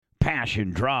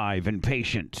passion, drive, and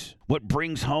patience. What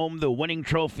brings home the winning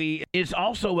trophy is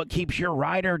also what keeps your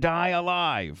ride or die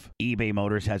alive. eBay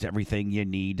Motors has everything you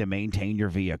need to maintain your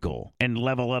vehicle and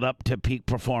level it up to peak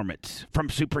performance. From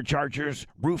superchargers,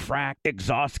 roof rack,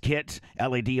 exhaust kits,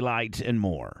 LED lights, and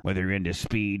more. Whether you're into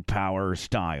speed, power, or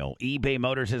style, eBay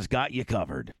Motors has got you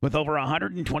covered. With over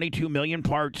 122 million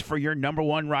parts for your number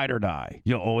one ride or die,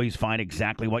 you'll always find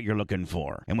exactly what you're looking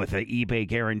for. And with the eBay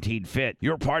Guaranteed Fit,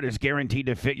 your part is guaranteed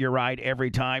to fit your ride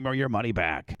every time or your money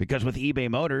back. Because with eBay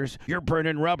Motors, you're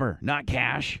burning rubber, not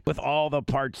cash, with all the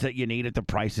parts that you need at the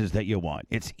prices that you want.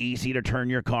 It's easy to turn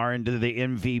your car into the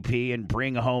MVP and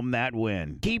bring home that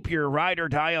win. Keep your ride or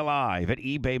die alive at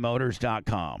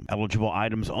ebaymotors.com. Eligible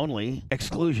items only.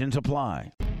 Exclusions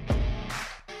apply.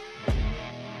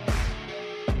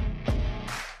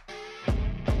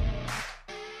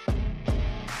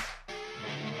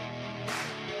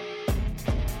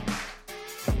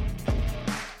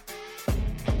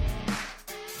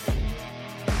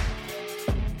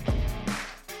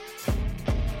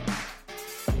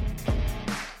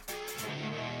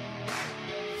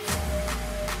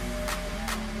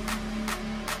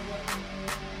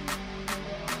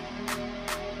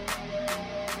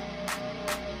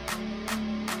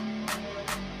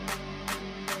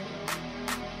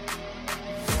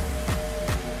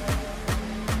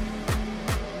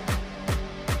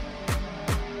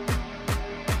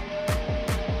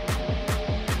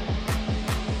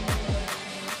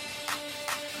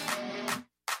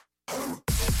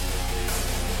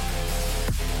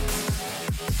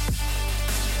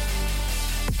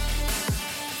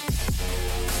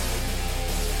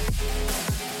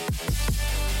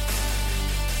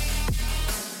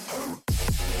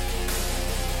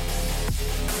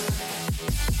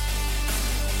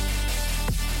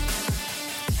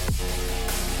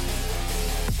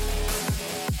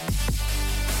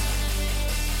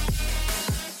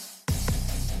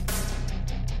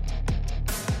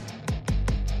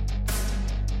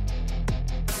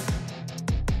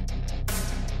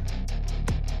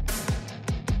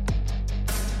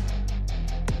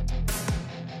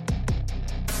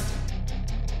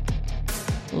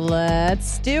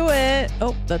 Let's do it.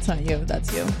 Oh, that's not you.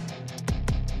 That's you. All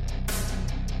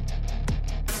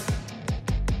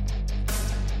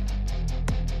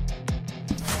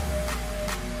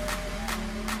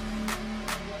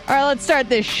right, let's start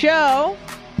this show.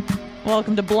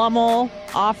 Welcome to Blummel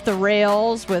Off the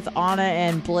Rails with Anna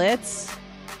and Blitz.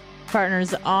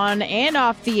 Partners on and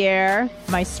off the air.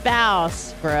 My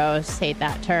spouse. Gross. Hate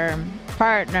that term.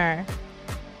 Partner.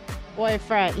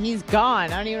 Boyfriend. He's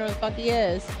gone. I don't even know what the fuck he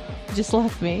is. He just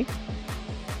left me.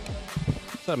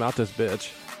 I'm out this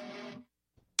bitch.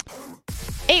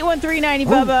 813-90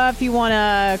 Bubba if you want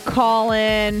to call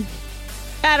in.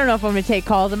 I don't know if I'm going to take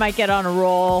calls. I might get on a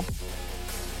roll.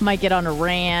 Might get on a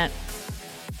rant.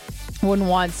 Wouldn't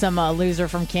want some loser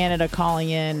from Canada calling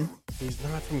in. He's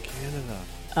not from Canada.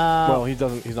 Well, he's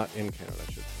not in Canada.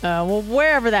 Well,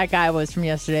 wherever that guy was from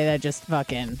yesterday that just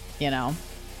fucking,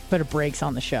 put a brakes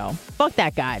on the show. Fuck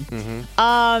that guy.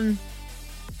 Mm-hmm.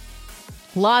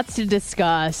 Lots to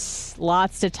discuss.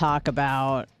 Lots to talk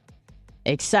about.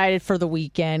 Excited for the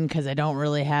weekend because I don't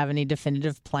really have any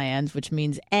definitive plans, which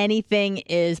means anything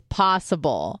is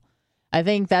possible. I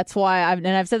think that's why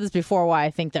I've said this before, why I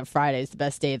think that Friday is the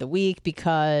best day of the week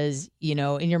because,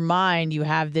 in your mind, you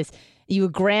have this, you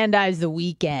aggrandize the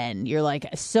weekend. You're like,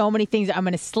 so many things. I'm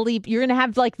going to sleep. You're going to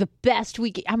have like the best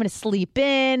week. I'm going to sleep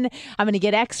in. I'm going to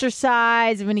get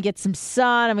exercise. I'm going to get some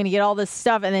sun. I'm going to get all this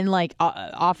stuff. And then like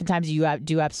oftentimes you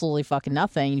do absolutely fucking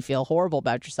nothing. You feel horrible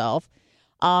about yourself.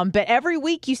 But every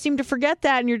week you seem to forget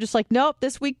that. And you're just like, nope,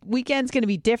 this weekend's going to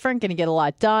be different. Going to get a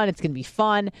lot done. It's going to be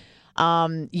fun.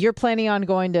 You're planning on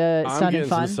going to Sun and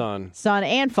Fun? Sun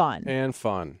and Fun. And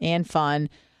fun. And fun.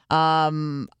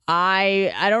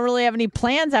 I don't really have any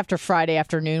plans after Friday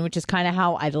afternoon, which is kind of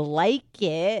how I like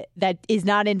it. That is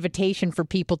not invitation for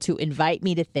people to invite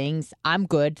me to things. I'm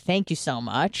good. Thank you so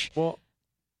much. Well,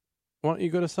 why don't you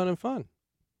go to Sun and Fun?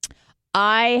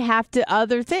 I have to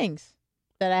other things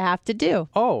that I have to do.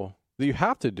 Oh, you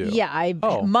have to do. Yeah, I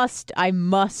must do. I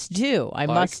must do.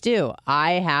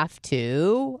 I have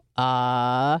to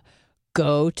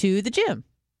go to the gym.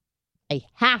 I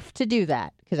have to do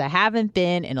that because I haven't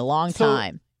been in a long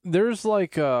time. There's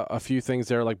like a few things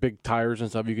there, like big tires and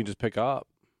stuff you can just pick up.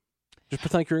 Just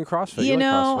pretend like you're in CrossFit. You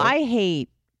know, like CrossFit. I hate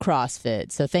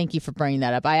CrossFit, so thank you for bringing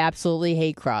that up. I absolutely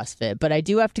hate CrossFit, but I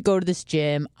do have to go to this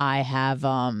gym. I have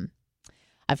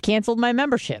I've canceled my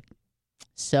membership,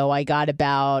 so I got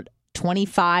about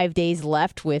 25 days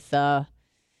left with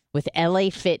LA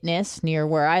Fitness near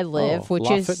where I live, which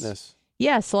La is Fitness.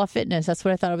 Yeah, Slaw Fitness. That's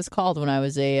what I thought it was called when I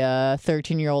was a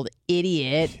 13-year-old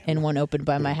idiot and one opened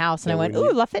by my house. And I went,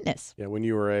 ooh, La Fitness. Yeah, when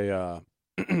you were a...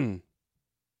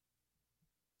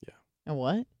 A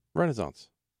what? Renaissance.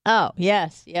 Oh,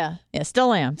 yes. Yeah. Yeah,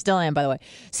 still am, by the way.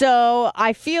 So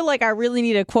I feel like I really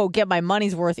need to, quote, get my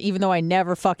money's worth, even though I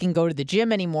never fucking go to the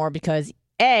gym anymore because,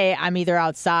 A, I'm either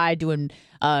outside doing,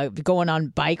 going on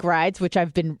bike rides, which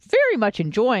I've been very much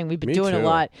enjoying. We've been doing a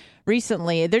lot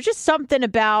recently. There's just something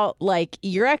about, like,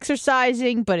 you're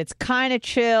exercising, but it's kind of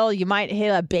chill. You might hit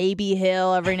a baby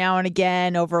hill every now and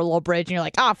again over a little bridge, and you're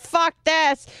like, oh, fuck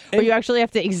this. Or you actually have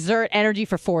to exert energy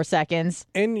for 4 seconds.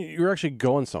 And you're actually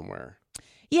going somewhere.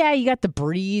 Yeah, you got the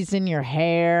breeze in your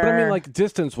hair. But I mean, like,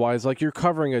 distance-wise, like, you're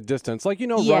covering a distance. Like,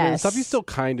 running and stuff, you still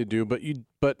kind of do,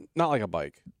 but not like a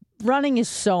bike. Running is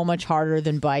so much harder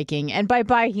than biking. And by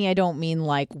biking, I don't mean,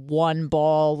 like, one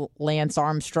ball Lance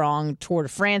Armstrong Tour de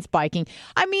France biking.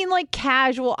 I mean, like,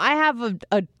 casual. I have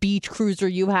a beach cruiser.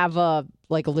 You have a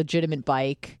legitimate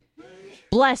bike.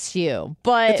 Bless you.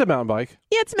 But it's a mountain bike.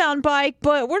 Yeah, it's a mountain bike,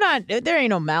 but there ain't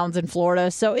no mountains in Florida,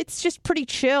 so it's just pretty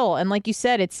chill. And like you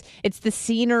said, it's the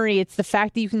scenery, it's the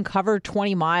fact that you can cover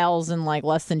 20 miles in like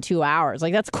less than 2 hours.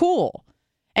 Like, that's cool.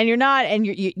 And you're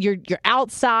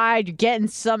outside, you're getting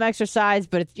some exercise,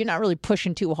 but you're not really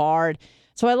pushing too hard.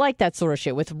 So I like that sort of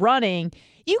shit. With running,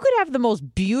 you could have the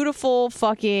most beautiful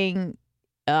fucking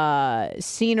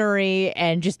scenery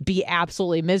and just be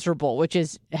absolutely miserable, which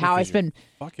is how I spend.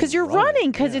 Because you're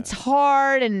running, because it's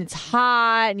hard and it's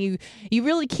hot, and you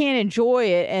really can't enjoy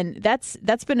it. And that's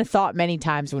been a thought many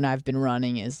times when I've been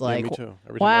running. Is like, me too.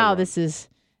 wow, this is.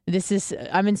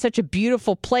 I'm in such a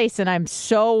beautiful place, and I'm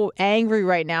so angry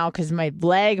right now because my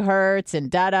leg hurts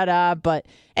and da da da. But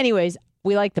anyways,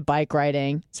 we like the bike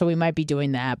riding, so we might be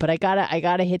doing that. But I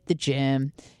gotta hit the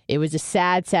gym. It was a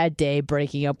sad day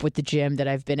breaking up with the gym that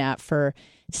I've been at for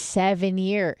 7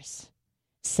 years.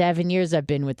 7 years I've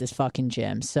been with this fucking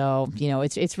gym. So,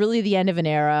 it's really the end of an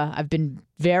era. I've been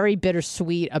very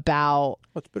bittersweet about...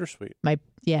 What's bittersweet?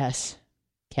 Yes,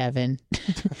 Kevin.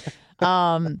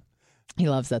 He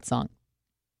loves that song.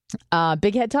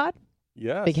 Big Head Todd?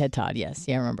 Yes. Big Head Todd, yes.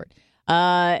 Yeah, I remember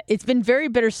it. It's been very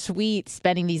bittersweet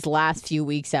spending these last few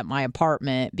weeks at my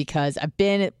apartment because I've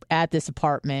been at this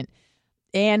apartment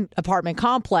and apartment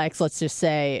complex, let's just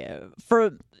say,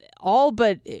 for all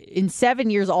but in 7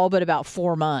 years, all but about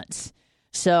 4 months.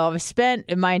 So I've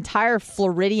spent my entire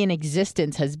Floridian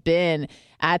existence has been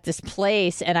at this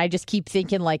place. And I just keep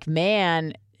thinking like,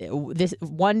 man, this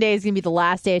one day is going to be the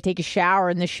last day I take a shower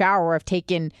in the shower where I've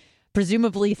taken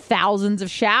presumably thousands of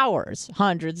showers,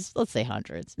 hundreds, let's say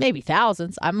hundreds, maybe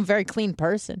thousands. I'm a very clean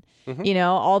person. Mm-hmm.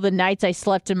 All the nights I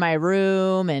slept in my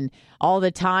room and all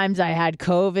the times I had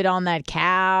COVID on that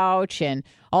couch and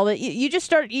all that. You just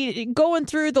start going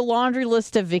through the laundry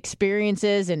list of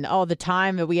experiences and all the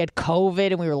time that we had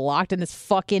COVID and we were locked in this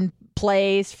fucking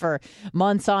place for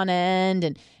months on end.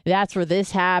 And that's where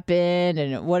this happened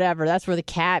and whatever. That's where the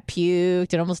cat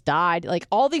puked and almost died. Like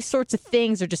all these sorts of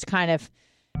things are just kind of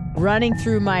running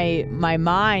through my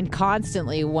mind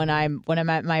constantly when I'm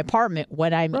at my apartment,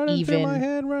 when I'm running through my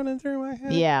head.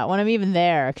 Yeah, when I'm even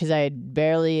there, because I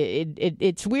barely.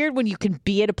 It's weird when you can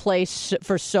be at a place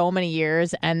for so many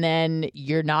years and then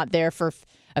you're not there for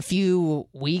a few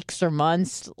weeks or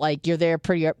months. Like you're there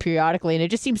periodically, and it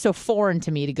just seems so foreign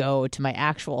to me to go to my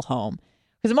actual home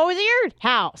because I'm always at your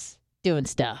house doing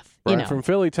stuff. Brian from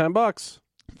Philly, $10.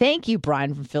 Thank you,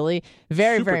 Brian from Philly,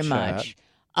 very very much.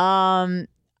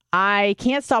 I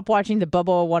can't stop watching the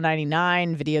Bubba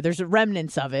 199 video. There's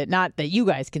remnants of it, not that you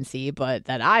guys can see, but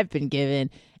that I've been given.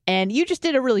 And you just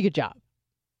did a really good job.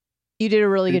 You did a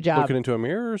really good job. Looking into a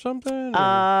mirror or something?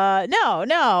 Or? No.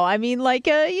 I mean, like,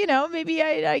 maybe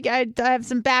I have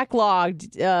some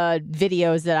backlogged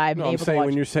videos that I'm able to watch.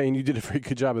 When you're saying you did a very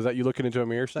good job, is that you looking into a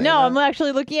mirror saying No, that? I'm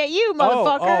actually looking at you,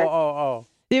 motherfucker. Oh.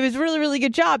 It was really, really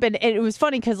good job. And it was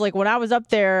funny because, like, when I was up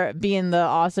there being the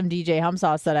awesome DJ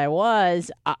Humsauce that I was,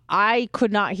 I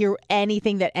could not hear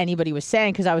anything that anybody was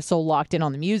saying because I was so locked in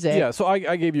on the music. Yeah, so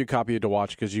I gave you a copy to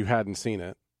watch because you hadn't seen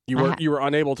it. You were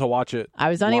unable to watch it. I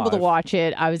was unable to watch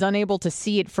it. I was unable to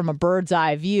see it from a bird's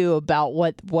eye view about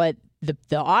what the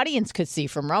audience could see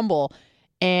from Rumble.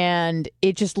 And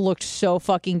it just looked so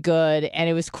fucking good. And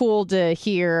it was cool to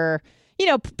hear...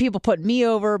 people putting me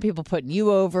over, people putting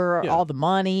you over, all the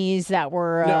monies that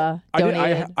were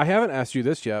donated. I haven't asked you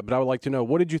this yet, but I would like to know,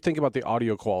 what did you think about the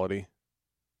audio quality?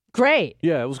 Great.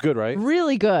 Yeah, it was good, right?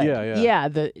 Really good. Yeah. Yeah,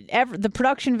 the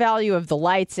production value of the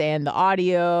lights and the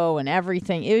audio and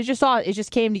everything, it was just all, it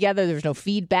just came together. There was no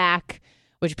feedback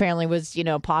which apparently was,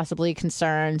 possibly a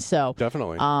concern. So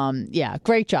Definitely. Yeah,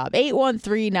 great job.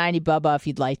 813-90-BUBBA if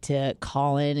you'd like to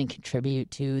call in and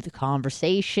contribute to the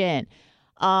conversation.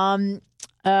 Not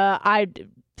that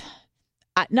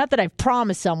I've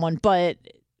promised someone, but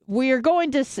we are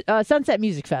going to Sunset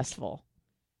Music Festival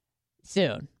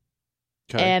soon.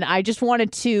 Okay. And I just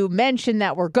wanted to mention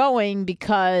that we're going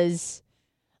because,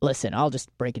 listen, I'll just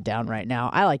break it down right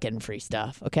now. I like getting free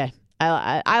stuff, okay?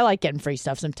 I like getting free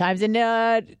stuff sometimes. And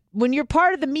when you're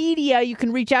part of the media, you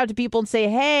can reach out to people and say,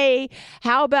 hey,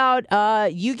 how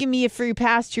about you give me a free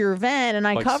pass to your event and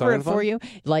I Like cover it for you?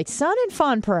 Like Sun and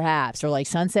Fun, perhaps, or like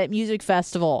Sunset Music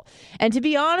Festival. And to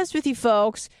be honest with you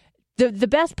folks, the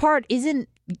best part isn't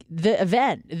the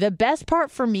event. The best part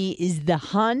for me is the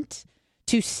hunt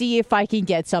to see if I can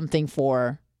get something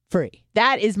for free.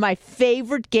 That is my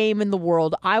favorite game in the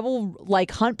world. I will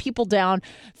hunt people down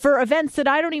for events that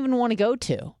I don't even want to go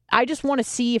to. I just want to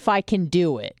see if I can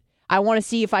do it. I want to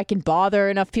see if I can bother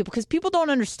enough people, because people don't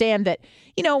understand that,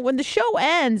 when the show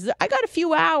ends, I got a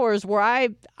few hours where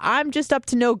I'm just up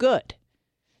to no good.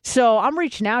 So I'm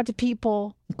reaching out to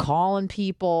people, calling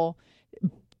people,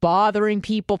 bothering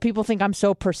people. People think I'm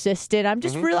so persistent. I'm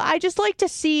just I just like to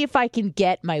see if I can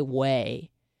get my way.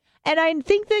 And I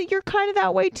think that you're kind of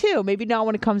that way too. Maybe not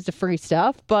when it comes to free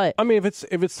stuff, but I mean, if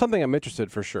it's something I'm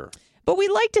interested, for sure. But we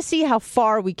like to see how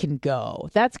far we can go.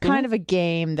 That's kind of a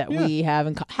game that we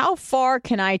have. How far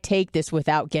can I take this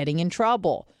without getting in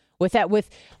trouble? Without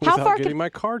getting my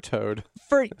car towed.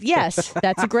 Yes,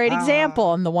 that's a great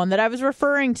example, and the one that I was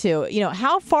referring to.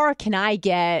 How far can I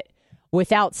get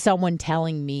without someone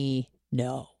telling me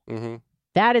no? Mm-hmm.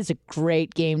 That is a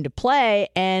great game to play.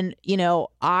 And,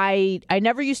 I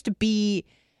never used to be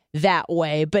that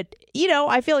way. But,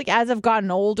 I feel like as I've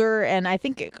gotten older, and I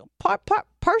think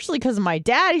partially because of my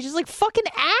dad, he's just like, fucking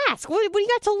ask. What do you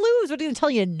got to lose? What are you going to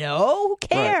tell you? No? Who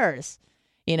cares?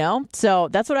 Right. So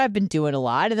that's what I've been doing a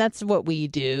lot. And that's what we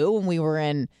do when we were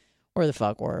in, where the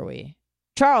fuck were we?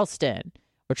 Charleston.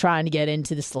 We're trying to get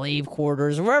into the slave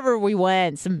quarters, wherever we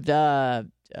went. Some,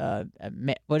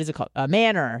 what is it called? A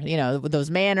manor,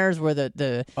 those manors where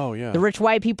the rich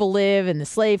white people live, and the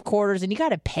slave quarters, and you got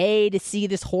to pay to see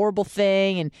this horrible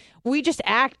thing, and we just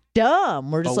act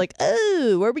dumb. We're just like,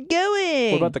 oh, where are we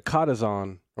going? What about the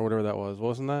Katazan or whatever that was?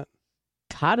 Wasn't that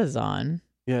Katazan?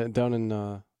 Yeah, down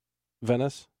in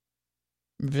Venice.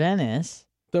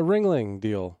 The Ringling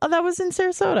deal. Oh, that was in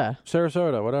Sarasota,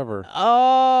 whatever.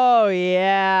 Oh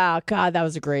yeah, God, that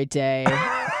was a great day.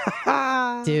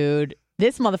 Dude,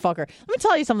 this motherfucker. Let me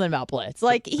tell you something about Blitz.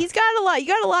 He's got a lot. You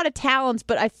got a lot of talents,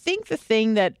 but I think the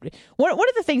thing that one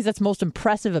of the things that's most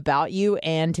impressive about you,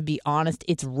 and to be honest,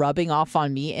 it's rubbing off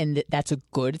on me, and that's a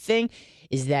good thing,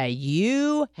 is that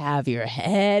you have your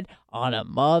head on a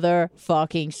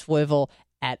motherfucking swivel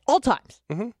at all times.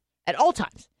 Mm-hmm. At all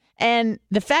times. And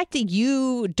the fact that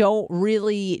you don't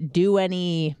really do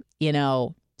any,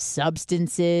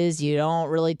 substances, you don't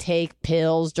really take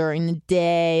pills during the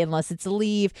day unless it's a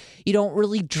leave, you don't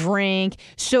really drink.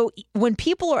 So when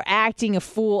people are acting a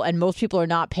fool and most people are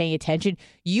not paying attention,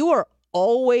 you are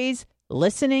always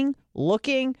listening,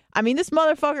 looking. I mean, this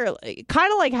motherfucker,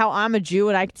 kind of like how I'm a Jew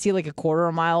and I can see a quarter of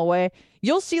a mile away.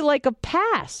 You'll see a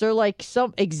pass or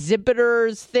some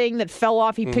exhibitor's thing that fell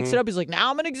off. He picks it up. He's like, now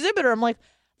I'm an exhibitor. I'm like,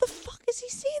 the fuck is he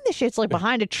seeing this shit? It's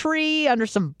behind a tree, under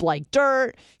some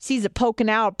dirt, sees it poking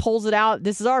out, pulls it out.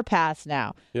 This is our pass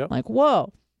now. Yep. I'm like,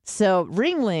 whoa. So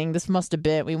Ringling, this must have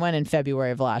been, we went in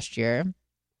February of last year.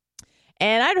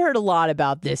 And I'd heard a lot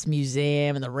about this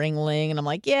museum and the Ringling. And I'm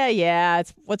like, yeah,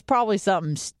 it's probably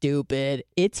something stupid.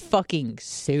 It's fucking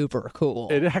super cool.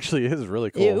 It actually is really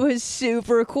cool. It was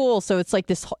super cool. So it's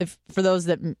this, for those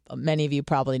that many of you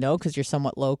probably know because you're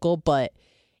somewhat local, but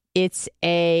it's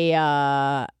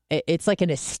it's like an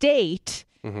estate,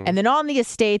 and then on the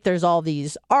estate there's all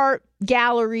these art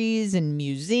galleries and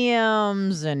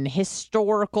museums and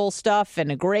historical stuff and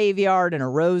a graveyard and a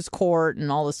rose court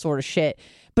and all this sort of shit.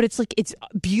 But it's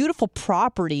beautiful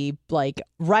property,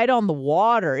 right on the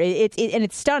water. And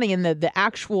it's stunning. And the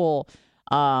actual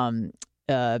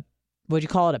what'd you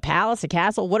call it? A palace, a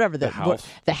castle, whatever. The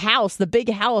house, the big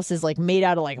house is made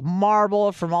out of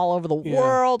marble from all over the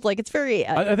world. It's very.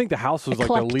 I think the house was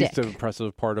eclectic. The least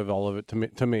impressive part of all of it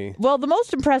to me. Well, the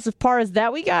most impressive part is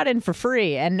that we got in for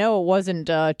free, and no, it wasn't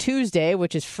Tuesday,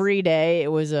 which is free day.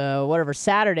 It was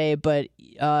Saturday, but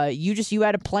you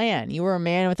had a plan. You were a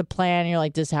man with a plan. And you're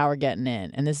like, this is how we're getting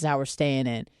in, and this is how we're staying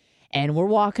in, and we're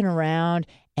walking around,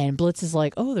 and Blitz is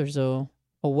like, oh, there's a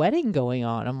wedding going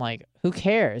on. I'm like, Who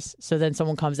cares? So then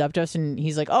someone comes up to us and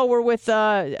he's like, oh, we're with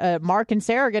Mark and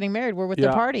Sarah getting married. We're with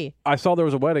their party. I saw there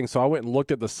was a wedding, so I went and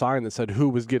looked at the sign that said who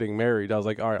was getting married. I was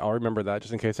like, all right, I'll remember that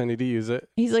just in case I need to use it.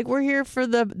 He's like, we're here for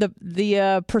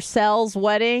the Purcell's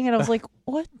wedding. And I was like,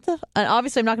 what the? And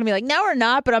obviously, I'm not going to be like, no, we're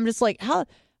not. But I'm just like, how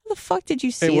the fuck did you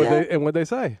see that? And what'd they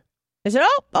say? They said,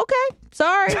 oh, okay,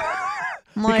 sorry.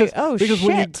 I'm like, because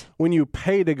shit. when you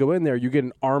pay to go in there, you get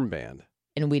an armband.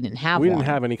 And we didn't have We one. didn't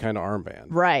have any kind of armband.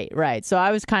 Right. So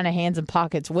I was kind of hands in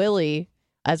pockets Willie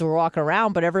as we're walking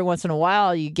around, but every once in a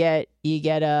while you get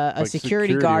a like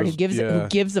security guard who gives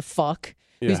a fuck,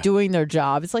 who's doing their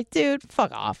job. It's like, dude,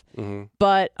 fuck off. Mm-hmm.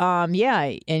 But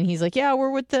and he's like, yeah,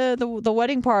 we're with the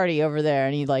wedding party over there,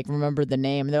 and he like remembered the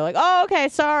name, and they're like, oh, okay,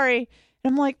 sorry.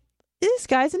 And I'm like, this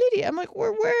guy's an idiot. I'm like,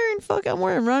 I'm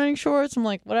wearing running shorts. I'm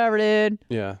like, whatever, dude.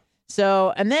 Yeah.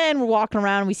 So, and then we're walking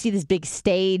around and we see this big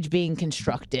stage being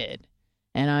constructed.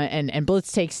 And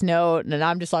Blitz takes note, and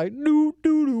I'm just like, doo,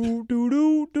 doo, doo,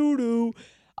 doo, doo,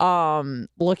 doo.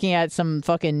 Looking at some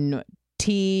fucking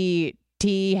tea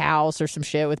house or some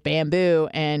shit with bamboo,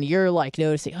 and you're like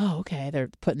noticing, oh, okay, they're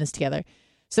putting this together.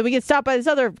 So we get stopped by this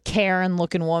other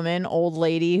Karen-looking woman, old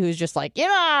lady, who's just like, you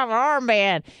know, I have an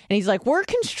armband. And he's like, we're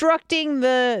constructing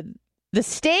the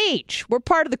stage. We're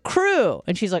part of the crew.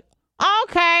 And she's like,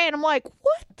 okay. And I'm like,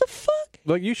 what the fuck?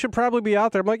 Like, you should probably be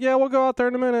out there. I'm like, yeah, we'll go out there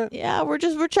in a minute. Yeah, we're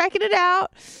checking it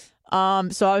out.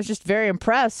 So I was just very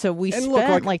impressed. So we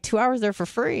spent like 2 hours there for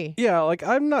free. Yeah, like,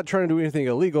 I'm not trying to do anything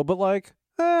illegal, but like,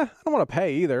 I don't want to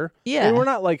pay either. Yeah. I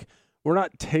mean, we're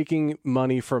not taking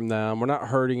money from them. We're not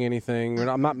hurting anything.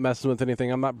 I'm not messing with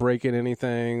anything. I'm not breaking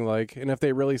anything. Like, and if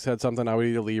they really said something, I would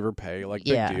either leave or pay. Like,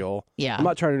 big deal. Yeah. I'm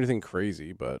not trying to do anything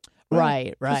crazy, but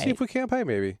right. Let's see if we can't pay,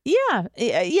 maybe. Yeah,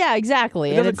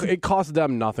 exactly. It costs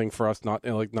them nothing for us not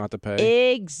to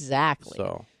pay. Exactly.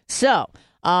 So.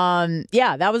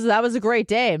 That was a great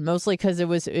day, mostly because it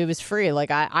was free. Like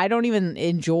I don't even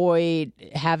enjoy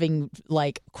having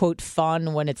like quote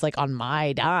fun when it's like on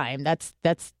my dime. That's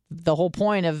the whole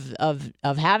point of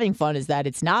having fun, is that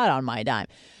it's not on my dime.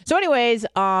 So anyways,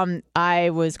 I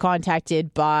was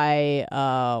contacted by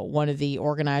one of the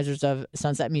organizers of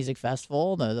Sunset Music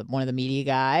Festival, one of the media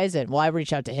guys, and I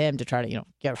reached out to him to try to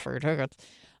get free tickets.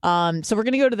 So we're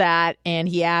going to go to that. And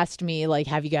he asked me, like,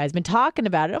 have you guys been talking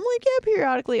about it? I'm like, yeah,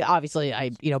 periodically. Obviously,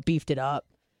 I, beefed it up.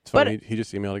 It's funny. He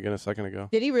just emailed again a second ago.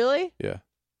 Did he really? Yeah.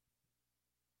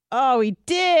 Oh, he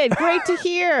did. Great to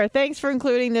hear. Thanks for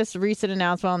including this recent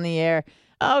announcement on the air.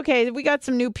 Okay, we got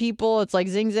some new people. It's like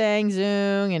Zing Zang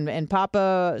Zoong and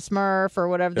Papa Smurf or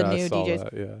whatever the new DJs.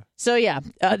 That, yeah. So yeah,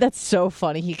 that's so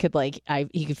funny. He could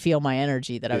he could feel my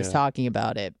energy that I was talking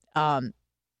about it.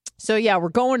 So yeah, we're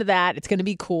going to that. It's going to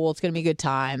be cool. It's going to be a good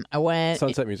time. I went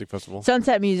Sunset Music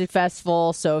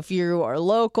Festival. So if you are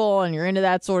local and you're into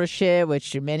that sort of shit,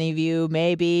 which many of you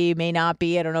may not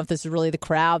be. I don't know if this is really the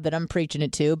crowd that I'm preaching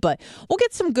it to, but we'll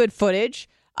get some good footage.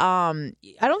 I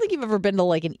don't think you've ever been to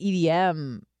like an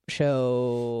EDM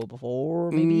show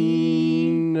before, maybe.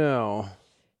 No.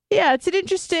 Yeah, it's an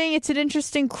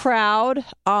interesting crowd.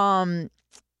 I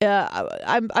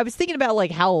was thinking about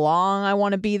like how long I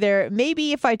want to be there.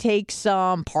 Maybe if I take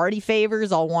some party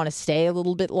favors, I'll want to stay a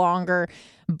little bit longer.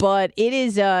 But it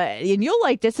is and you'll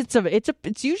like this.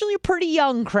 It's usually a pretty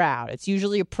young crowd.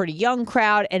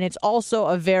 And it's also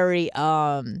a very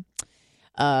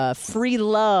free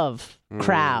love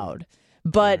crowd.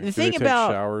 But the thing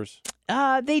about showers,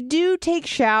 they do take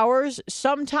showers.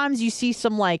 Sometimes you see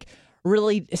some like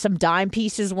really some dime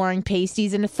pieces wearing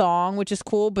pasties and a thong, which is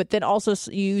cool. But then also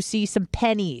you see some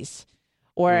pennies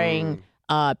wearing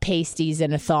pasties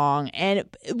and a thong. And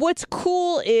what's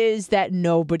cool is that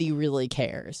nobody really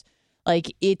cares.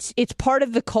 Like it's part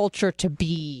of the culture to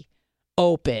be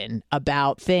open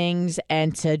about things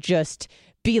and to just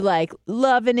be like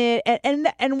loving it.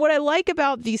 And what I like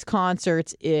about these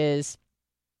concerts is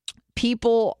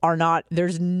people are not,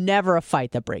 there's never a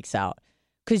fight that breaks out.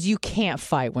 Because you can't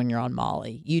fight when you're on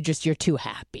Molly. You're too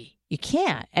happy. You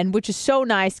can't. And which is so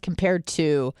nice compared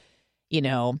to,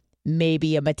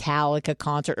 maybe a Metallica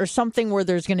concert or something where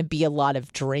there's going to be a lot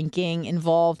of drinking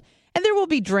involved. And there will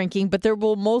be drinking, but there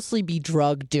will mostly be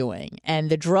drug doing. And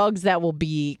the drugs that will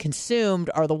be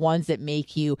consumed are the ones that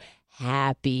make you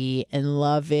happy and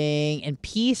loving and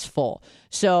peaceful.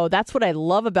 So that's what I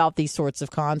love about these sorts of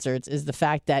concerts, is the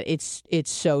fact that it's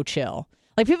so chill.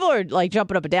 Like, people are, like,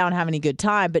 jumping up and down, having a good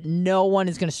time, but no one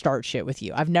is going to start shit with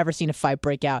you. I've never seen a fight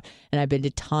break out, and I've been to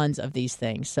tons of these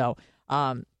things. So,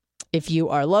 if you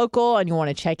are local and you want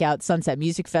to check out Sunset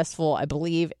Music Festival, I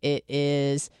believe it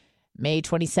is May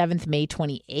 27th, May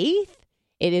 28th.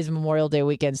 It is Memorial Day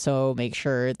weekend, so make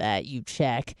sure that you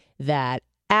check that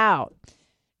out.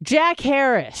 Jack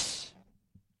Harris.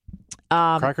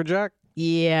 Cracker Jack?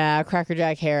 Yeah, Cracker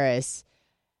Jack Harris.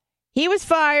 He was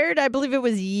fired. I believe it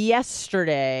was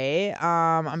yesterday.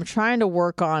 I'm trying to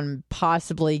work on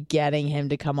possibly getting him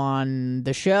to come on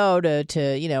the show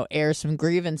to air some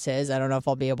grievances. I don't know if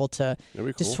I'll be able to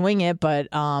swing it, but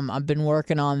I've been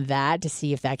working on that to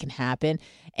see if that can happen.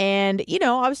 And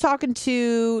I was talking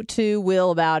to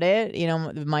Will about it.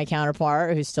 My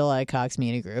counterpart, who's still at Cox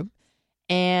Media Group,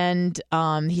 and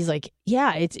he's like,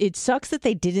 "Yeah, it sucks that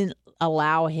they didn't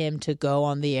allow him to go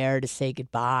on the air to say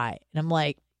goodbye." And I'm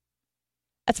like,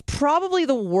 that's probably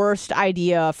the worst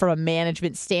idea from a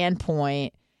management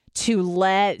standpoint, to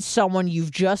let someone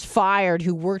you've just fired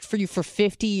who worked for you for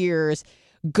 50 years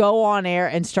go on air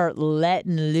and start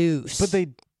letting loose. But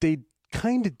they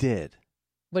kind of did.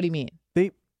 What do you mean?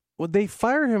 They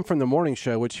fired him from the morning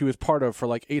show, which he was part of for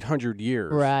like 800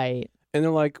 years. Right. And they're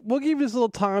like, we'll give you this little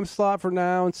time slot for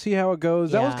now and see how it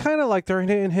goes. Yeah. That was kind of like their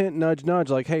hint, nudge,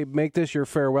 like, hey, make this your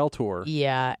farewell tour.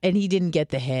 Yeah, and he didn't get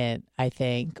the hint, I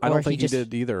think. I don't think he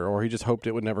did either, or he just hoped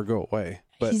it would never go away.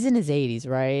 But he's in his 80s,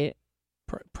 right?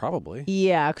 Probably.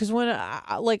 Yeah, because when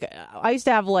I used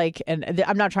to have and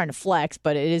I'm not trying to flex,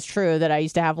 but it is true that I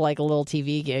used to have a little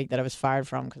TV gig that I was fired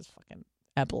from because fucking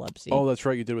epilepsy. Oh, that's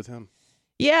right, you did with him.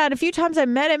 Yeah, and a few times I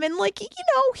met him, and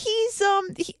he's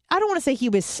I don't want to say he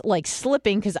was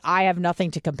slipping, because I have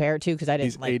nothing to compare it to, because I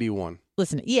didn't. He's 81.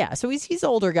 Listen, yeah, so he's an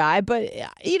older guy, but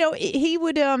he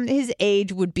would his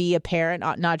age would be apparent,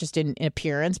 not just in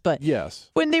appearance, but yes,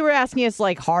 when they were asking us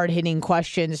hard hitting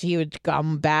questions, he would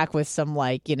come back with some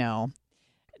not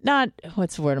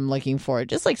what's the word I'm looking for,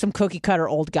 just some cookie cutter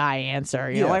old guy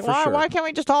answer. Why can't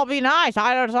we just all be nice?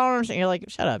 I don't understand. You're like,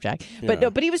 shut up, Jack. Yeah. But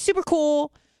no, but he was super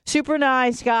cool. Super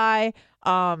nice guy.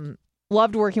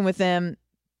 Loved working with him.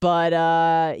 But,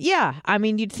 yeah, I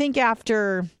mean, you'd think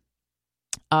after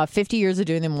 50 years of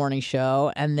doing the morning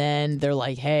show, and then they're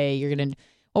like, hey, you're going to,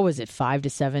 what was it, 5 to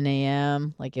 7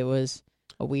 a.m.? It was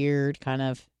a weird kind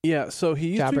of Yeah, so he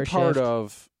used to be part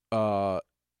of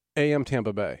AM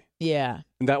Tampa Bay. Yeah.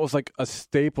 And that was a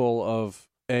staple of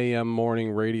AM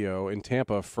morning radio in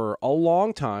Tampa for a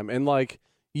long time. And,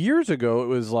 years ago, it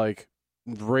was,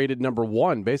 rated number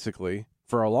 1 basically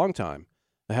for a long time.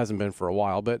 It hasn't been for a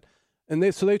while, but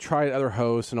they tried other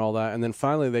hosts and all that, and then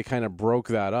finally they kind of broke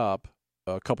that up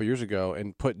a couple years ago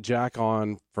and put Jack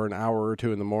on for an hour or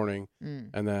two in the morning,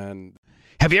 and then.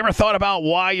 Have you ever thought about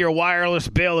why your wireless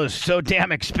bill is so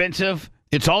damn expensive?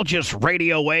 It's all just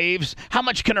radio waves. How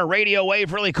much can a radio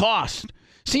wave really cost?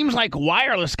 Seems like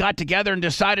wireless got together and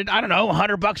decided, I don't know,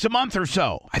 $100 a month or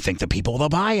so. I think the people will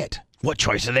buy it. What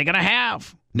choice are they going to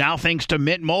have? Now, thanks to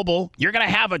Mint Mobile, you're going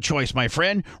to have a choice, my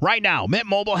friend. Right now, Mint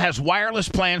Mobile has wireless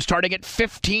plans starting at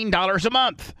 $15 a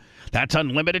month. That's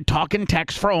unlimited talk and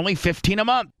text for only $15 a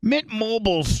month. Mint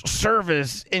Mobile's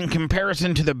service, in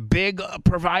comparison to the big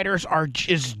providers,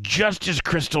 is just as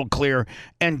crystal clear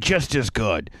and just as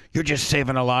good. You're just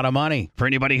saving a lot of money. For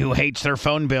anybody who hates their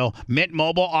phone bill, Mint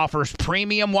Mobile offers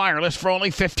premium wireless for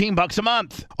only $15 a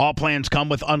month. All plans come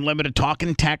with unlimited talk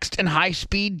and text and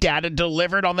high-speed data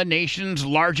delivered on the nation's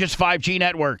largest 5G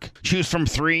network. Choose from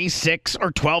 3, 6,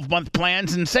 or 12-month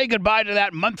plans and say goodbye to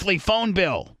that monthly phone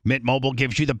bill. Mint Mobile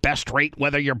gives you the best rate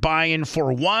whether you're buying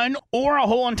for one or a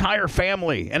whole entire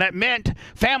family. And at Mint,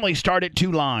 families start at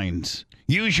 2 lines.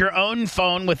 Use your own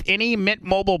phone with any Mint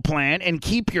Mobile plan and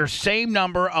keep your same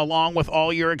number along with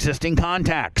all your existing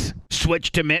contacts.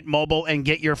 Switch to Mint Mobile and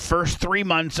get your first 3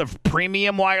 months of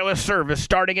premium wireless service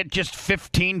starting at just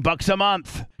 $15 a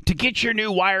month. To get your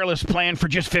new wireless plan for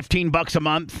just $15 a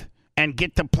month and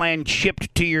get the plan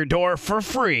shipped to your door for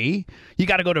free, you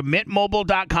got to go to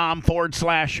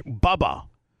mintmobile.com/Bubba.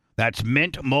 That's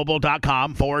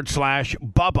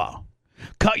mintmobile.com/Bubba.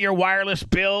 Cut your wireless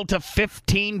bill to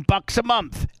 $15 a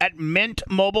month at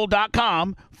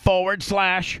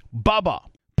mintmobile.com/Bubba.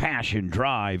 Passion,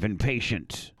 drive, and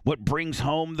patience. What brings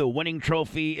home the winning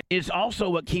trophy is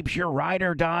also what keeps your ride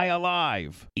or die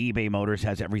alive. eBay Motors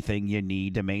has everything you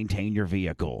need to maintain your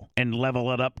vehicle and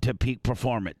level it up to peak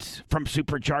performance. From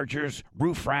superchargers,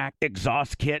 roof rack,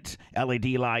 exhaust kits,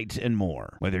 LED lights, and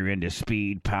more. Whether you're into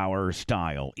speed, power, or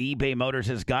style, eBay Motors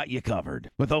has got you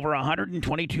covered. With over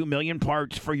 122 million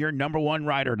parts for your number one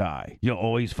ride or die, you'll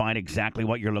always find exactly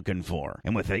what you're looking for.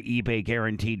 And with the eBay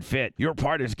Guaranteed Fit, your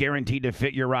part is guaranteed to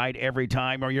fit your ride every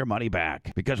time or your money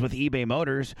back. Because with eBay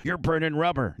Motors, you're burning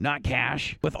rubber, not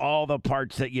cash, with all the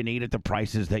parts that you need at the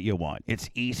prices that you want. It's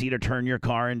easy to turn your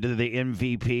car into the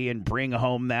MVP and bring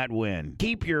home that win.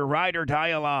 Keep your ride or die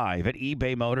alive at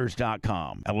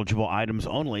ebaymotors.com. Eligible items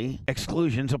only.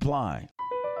 Exclusions apply.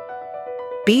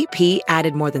 BP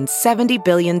added more than $70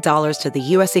 billion to the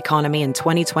U.S. economy in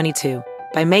 2022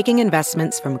 by making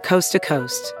investments from coast to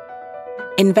coast.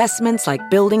 Investments like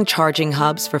building charging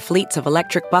hubs for fleets of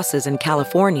electric buses in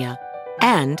California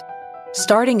and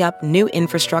starting up new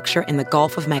infrastructure in the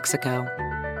Gulf of Mexico.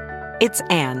 It's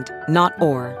and, not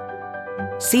or.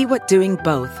 See what doing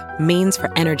both means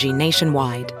for energy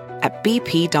nationwide at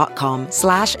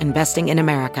bp.com/investing in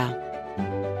America.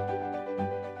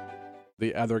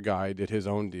 The other guy did his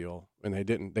own deal, and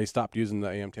they stopped using the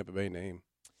AM Tampa Bay name.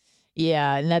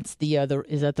 Yeah, and that's the other.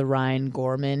 Is that the Ryan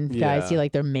Gorman guy? Is he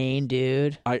like their main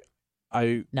dude? I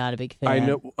not a big fan. I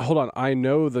know. Hold on, I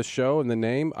know the show and the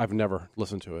name. I've never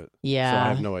listened to it. Yeah, so I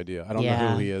have no idea. I don't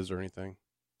know who he is or anything.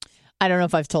 I don't know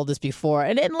if I've told this before,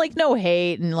 and like no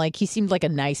hate, and like he seemed like a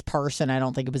nice person. I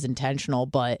don't think it was intentional,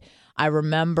 but I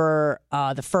remember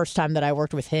the first time that I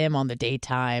worked with him on the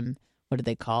daytime. What did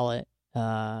they call it?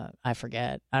 I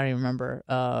forget. I don't even remember.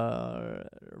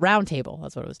 Round table.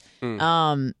 That's what it was.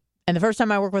 And the first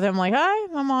time I worked with him, I'm like, hi,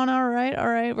 I'm on. All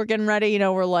right. We're getting ready.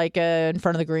 We're like in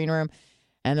front of the green room.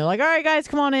 And they're like, all right, guys,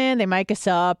 come on in. They mic us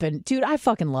up. And, dude, I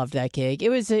fucking loved that gig. It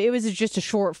was just a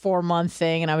short 4-month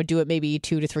thing, and I would do it maybe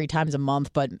 2 to 3 times a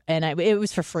month. It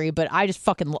was for free, but I just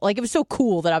fucking, like, it was so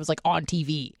cool that I was, like, on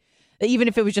TV. Even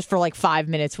if it was just for, like, 5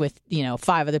 minutes with,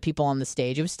 5 other people on the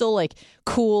stage. It was still, like,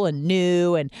 cool and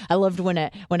new. And I loved when I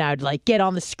would, like, get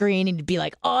on the screen and it'd be,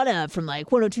 like, Anna from,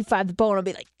 like, 102.5 The Bone. I'd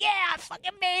be like, yeah, I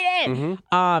fucking made it.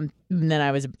 And then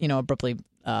I was, abruptly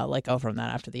let go from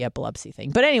that after the epilepsy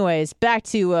thing. But anyways, back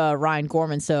to Ryan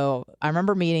Gorman. So I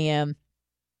remember meeting him,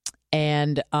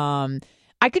 and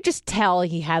I could just tell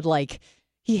he had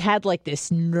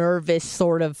this nervous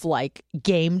sort of like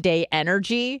game day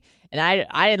energy, and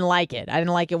I didn't like it. I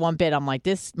didn't like it one bit. I'm like,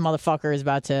 this motherfucker is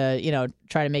about to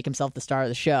try to make himself the star of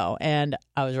the show, and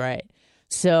I was right.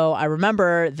 So I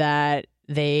remember that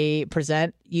they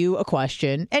present you a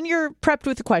question, and you're prepped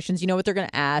with the questions. You know what they're going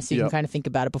to ask, so you can kind of think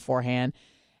about it beforehand.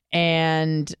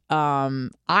 And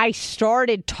I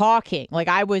started talking. Like,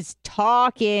 I was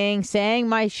talking, saying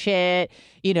my shit,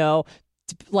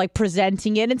 like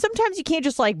presenting it. And sometimes you can't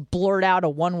just like blurt out a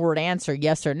one-word answer,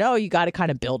 yes or no. You got to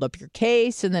kind of build up your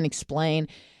case and then explain.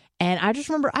 And I just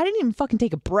remember I didn't even fucking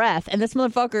take a breath. And this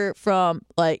motherfucker from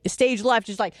like stage left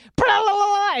just like, blah, blah, blah,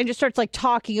 blah, and just starts like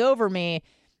talking over me.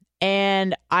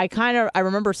 And I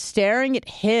remember staring at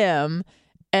him,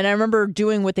 and I remember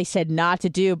doing what they said not to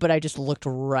do, but I just looked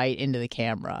right into the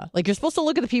camera. Like, you're supposed to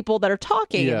look at the people that are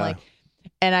talking. Yeah.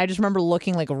 And I just remember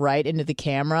looking like right into the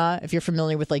camera. If you're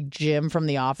familiar with like Jim from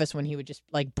The Office, when he would just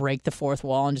like break the fourth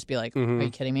wall and just be like, are you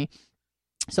kidding me?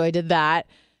 So I did that,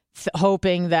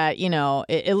 hoping that,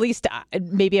 at least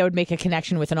maybe I would make a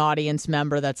connection with an audience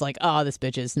member that's like, oh, this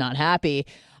bitch is not happy.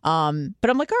 But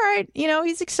I'm like, all right,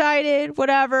 he's excited,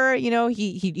 whatever.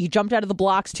 He jumped out of the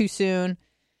blocks too soon.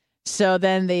 So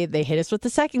then they hit us with the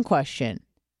second question.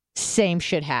 Same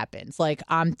shit happens. Like,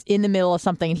 I'm in the middle of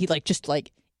something and he like just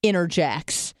like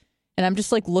interjects, and I'm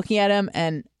just like looking at him,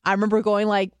 and I remember going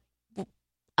like,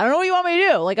 I don't know what you want me to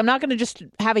do. Like, I'm not going to just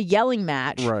have a yelling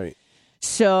match. Right.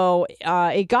 So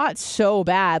it got so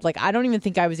bad. Like, I don't even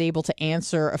think I was able to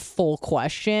answer a full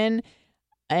question.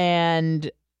 And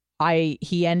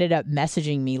he ended up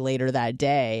messaging me later that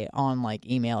day on like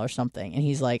email or something. And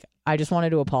he's like, I just wanted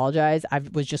to apologize. I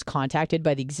was just contacted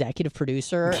by the executive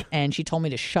producer and she told me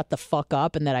to shut the fuck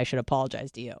up and that I should apologize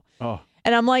to you. Oh.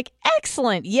 And I'm like,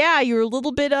 excellent. Yeah, you're a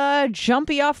little bit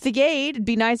jumpy off the gate. It'd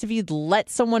be nice if you'd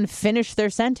let someone finish their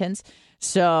sentence.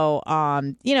 So,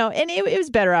 and it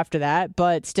was better after that,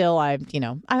 but still, I'm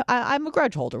a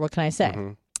grudge holder. What can I say?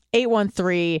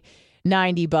 813-90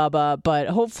 Bubba, but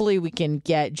hopefully we can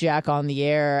get Jack on the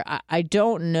air. I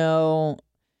don't know.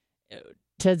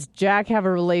 Does Jack have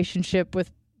a relationship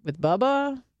with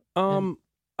Bubba?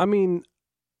 I mean,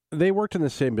 they worked in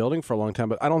the same building for a long time,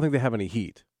 but I don't think they have any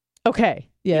heat. Okay.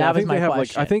 Yeah, that was my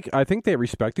question. I think they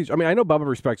respect each. I mean, I know Bubba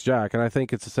respects Jack, and I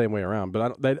think it's the same way around.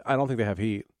 But I don't think they have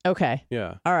heat. Okay.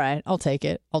 Yeah. All right. I'll take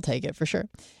it for sure.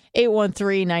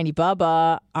 813-90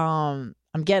 Bubba. I'm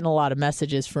getting a lot of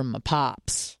messages from my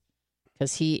pops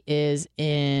because he is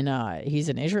he's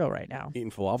in Israel right now. Eating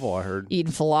falafel, I heard.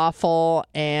 Eating falafel,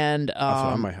 and that's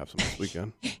what I might have some this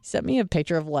weekend. He sent me a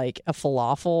picture of like a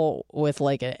falafel with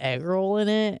like an egg roll in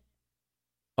it.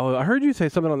 Oh, I heard you say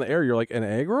something on the air. You're like, an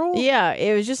egg roll? Yeah,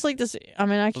 it was just like this. I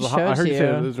mean, I can show it to you. I heard you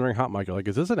say it was during hot mic. You're like,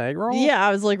 is this an egg roll? Yeah,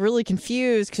 I was like really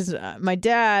confused because my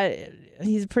dad,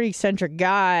 he's a pretty eccentric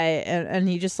guy, and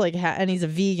he just like, and he's a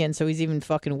vegan, so he's even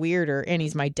fucking weirder. And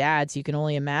he's my dad, so you can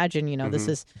only imagine. This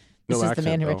is the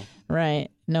man who, right?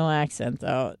 No accent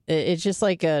though. It's just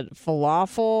like a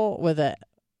falafel with an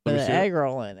egg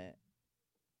roll in it.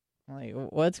 Like,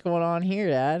 what's going on here,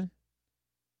 Dad?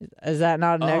 Is that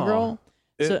not an egg roll?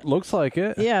 It looks like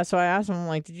it. Yeah, so I asked him, I'm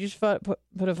like, did you just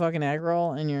put a fucking egg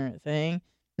roll in your thing?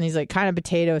 And he's like, kind of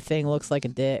potato thing looks like a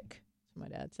dick. That's what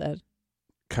my dad said.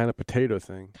 Kind of potato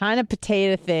thing. Kind of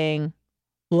potato thing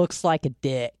looks like a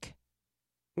dick.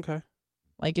 Okay.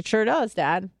 Like it sure does,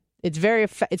 Dad. It's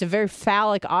a very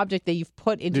phallic object that you've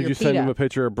put into your Did you send him a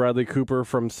picture of Bradley Cooper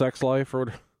from Sex Life or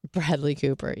whatever? Bradley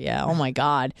Cooper, yeah. Oh my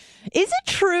God. Is it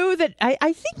true that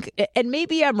I think, and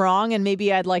maybe I'm wrong, and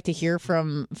maybe I'd like to hear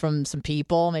from some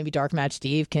people. Maybe Dark Match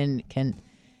Steve can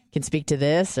speak to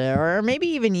this, or maybe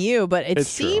even you. But it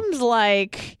seems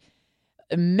like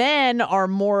men are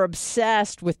more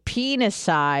obsessed with penis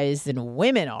size than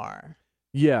women are.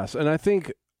 Yes, and I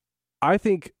think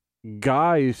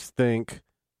guys think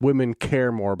women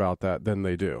care more about that than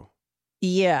they do.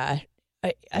 Yeah.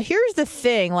 Here's the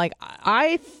thing, like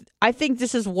I think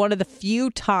this is one of the few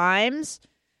times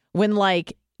when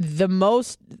like the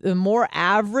more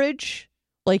average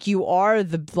like you are,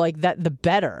 the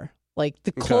better, like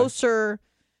the closer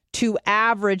to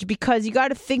average, because you got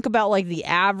to think about like the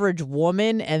average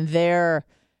woman and their,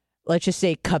 let's just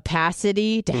say,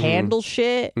 capacity to handle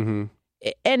shit, and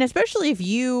especially if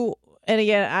you, and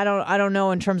again, I don't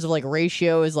know in terms of like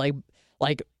ratio is like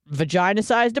vagina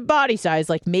size to body size,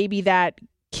 like maybe that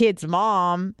kid's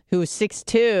mom who is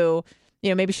 6'2",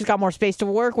 maybe she's got more space to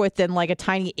work with than like a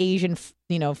tiny Asian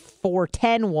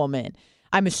 4'10" woman.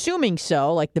 I'm assuming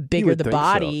so. Like the bigger the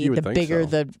body, the bigger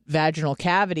the vaginal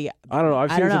cavity. I don't know.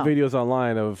 I've seen some videos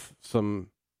online of some.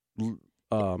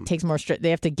 It takes more they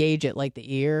have to gauge it, like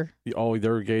the ear. Oh,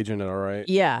 they're gauging it, all right.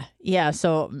 Yeah.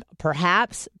 So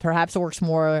perhaps it works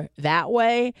more that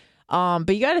way.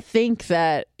 But you got to think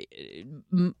that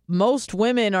most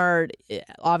women are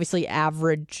obviously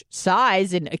average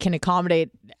size and can accommodate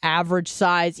average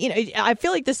size. I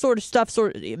feel like this sort of stuff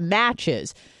sort of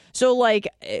matches. So, like,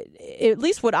 at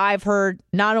least what I've heard,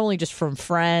 not only just from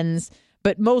friends,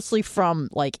 but mostly from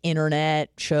like internet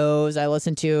shows I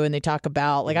listen to, and they talk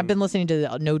about like I've been listening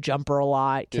to No Jumper a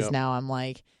lot because now I'm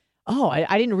like, oh,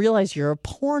 I didn't realize you're a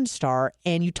porn star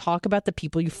and you talk about the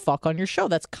people you fuck on your show.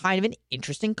 That's kind of an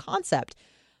interesting concept.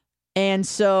 And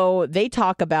so they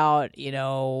talk about,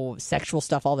 sexual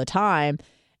stuff all the time.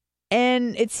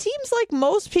 And it seems like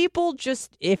most people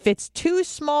just, if it's too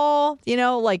small,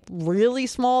 like really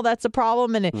small, that's a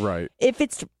problem. And if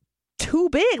it's too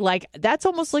big, like that's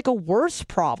almost like a worse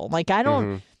problem. Like I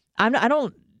don't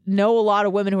know a lot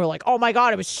of women who are like, oh my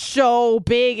God, it was so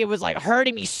big, it was like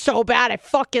hurting me so bad, I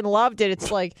fucking loved it.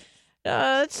 It's like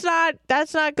that's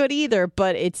not good either.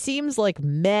 But it seems like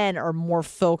men are more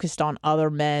focused on other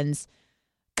men's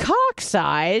cock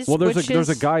size. Well, there's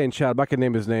a guy in chat. I'm not gonna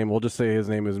name his name. We'll just say his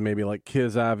name is maybe like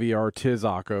Kizavi or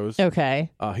Tizakos.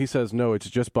 Okay. He says no, it's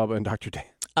just Bubba and Dr. Dan.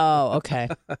 Oh, okay.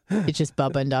 It's just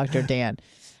Bubba and Dr. Dan.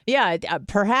 Yeah,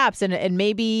 perhaps, and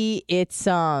maybe it's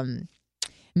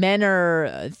men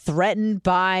are threatened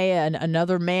by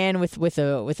another man with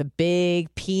a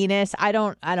big penis. I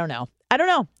don't know.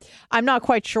 I'm not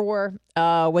quite sure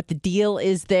what the deal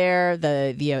is there,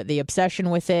 the obsession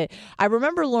with it. I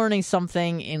remember learning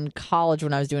something in college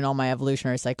when I was doing all my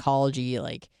evolutionary psychology,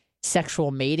 like sexual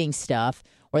mating stuff,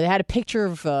 where they had a picture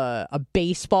of a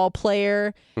baseball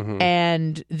player,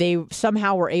 and they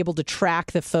somehow were able to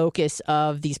track the focus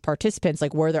of these participants,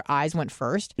 like where their eyes went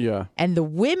first. Yeah. And the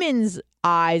women's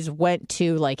eyes went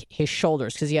to like his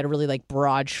shoulders because he had a really like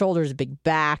broad shoulders, a big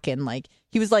back, and like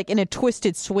he was like in a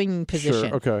twisted swinging position.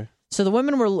 Sure, okay. So the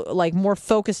women were like more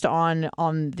focused on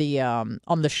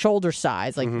the shoulder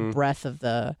size, like the breadth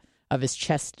of his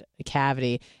chest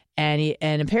cavity.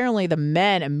 And apparently the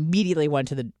men immediately went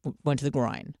to the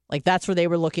groin. Like that's where they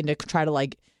were looking to try to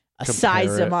like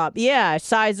size him up. Yeah,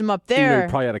 size him up there. He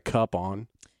probably had a cup on.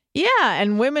 Yeah,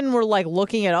 and women were like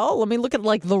looking at, let me look at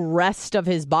like the rest of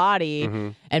his body,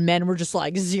 and men were just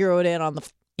like zeroed in on the,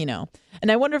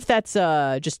 And I wonder if that's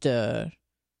just a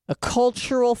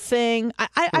cultural thing.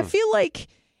 I feel like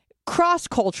cross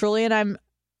culturally, and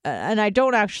I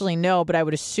don't actually know, but I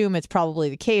would assume it's probably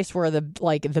the case where the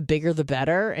bigger the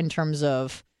better in terms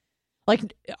of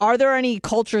like, are there any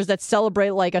cultures that celebrate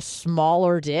like a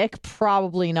smaller dick?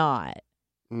 Probably not.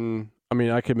 I mean,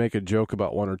 I could make a joke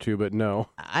about one or two, but no.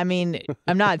 I mean,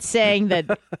 I'm not saying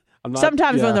that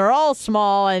sometimes when they're all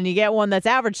small and you get one that's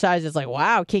average size, it's like,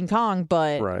 wow, King Kong.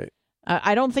 But right.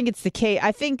 I don't think it's the case.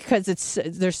 I think because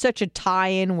there's such a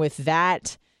tie-in with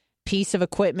that piece of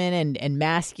equipment and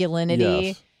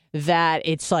masculinity that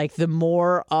it's like the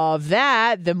more of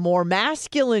that, the more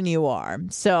masculine you are.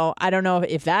 So I don't know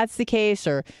if that's the case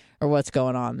or what's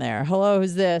going on there. Hello,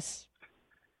 who's this?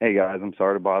 Hey guys, I'm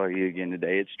sorry to bother you again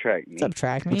today. It's Track Me. What's up,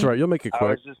 Track Me? That's right. You'll make it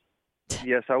quick.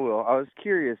 Yes, I will. I was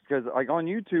curious because, like, on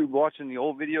YouTube, watching the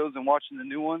old videos and watching the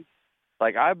new ones,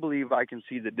 like, I believe I can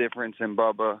see the difference in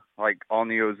Bubba, like, on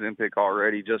the Ozempic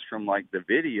already just from, like, the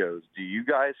videos. Do you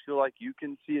guys feel like you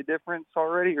can see a difference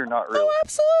already or not really? Oh,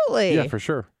 absolutely. Yeah, for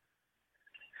sure.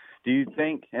 Do you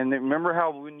think, and then remember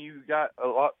how when you got a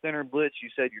lot thinner Blitz, you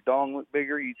said your dong looked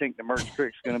bigger? You think the merch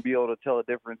trick's going to be able to tell a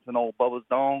difference in old Bubba's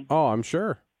dong? Oh, I'm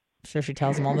sure. I'm sure she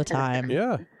tells him all the time.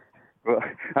 Yeah. Well,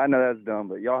 I know that's dumb,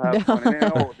 but y'all have fun. And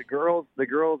then, the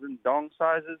girls in dong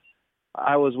sizes,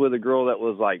 I was with a girl that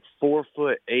was like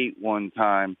 4'8" one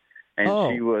time,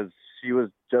 and she was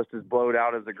just as blowed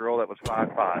out as the girl that was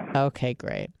 5'5". Okay,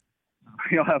 great.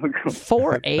 Y'all have a good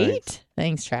 4'8"?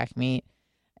 Thanks, Track Meet.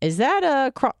 Is that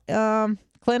a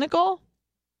clinical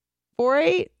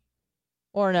 4'8"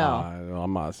 or no?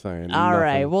 I'm not saying. All nothing.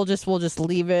 right, we'll just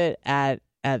leave it at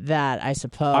that, I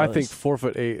suppose. I think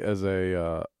 4'8" as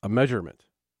a measurement.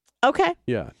 Okay.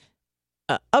 Yeah.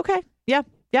 Okay. Yeah.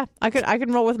 I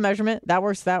can roll with measurement. That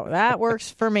works. That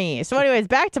works for me. So, anyways,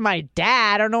 back to my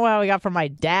dad. I don't know how we got from my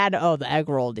dad. Oh, the egg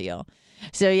roll deal.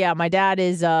 So yeah, my dad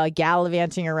is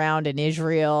gallivanting around in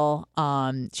Israel,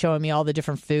 showing me all the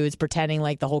different foods, pretending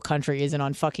like the whole country isn't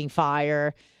on fucking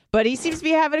fire. But he seems to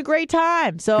be having a great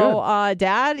time. So,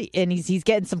 Dad, and he's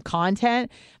getting some content.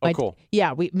 Cool.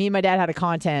 Yeah, me and my dad had a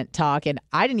content talk, and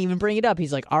I didn't even bring it up.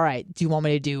 He's like, "All right, do you want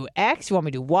me to do X? Do you want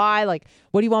me to do Y? Like,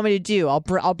 what do you want me to do? I'll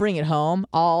bring it home.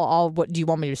 What do you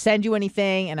want me to send you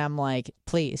anything?" And I'm like,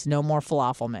 "Please, no more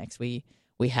falafel mix. We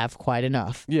have quite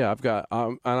enough." Yeah, I've got,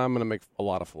 and I'm gonna make a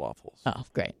lot of falafels. Oh,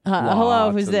 great.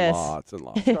 Hello, who's this? Lots and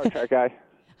lots. Star Trek guy.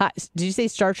 Hi, did you say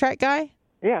Star Trek guy?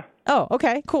 Yeah. Oh,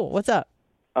 okay, cool. What's up?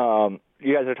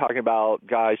 You guys are talking about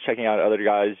guys checking out other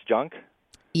guys' junk?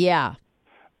 Yeah.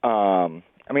 I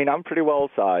mean, I'm pretty well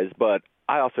sized, but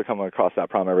I also come across that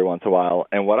problem every once in a while.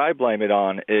 And what I blame it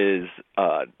on is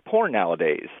porn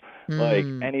nowadays. Like,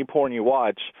 any porn you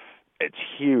watch, it's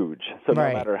huge. So no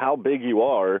matter how big you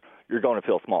are, you're going to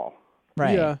feel small.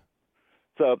 Right. Yeah.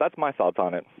 So that's my thoughts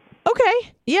on it.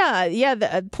 Okay. Yeah.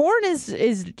 The, porn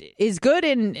is good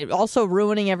and also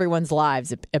ruining everyone's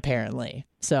lives, apparently.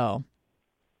 So.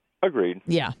 Agreed.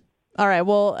 Yeah. All right.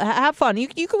 Well, have fun. You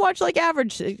can watch like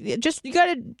average. Just you got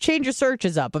to change your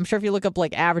searches up. I'm sure if you look up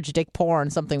like average dick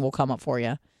porn, something will come up for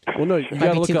you. Well, no, you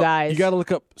got to look up. Guys. You got to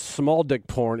look up small dick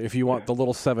porn if you want the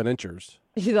little 7-inchers.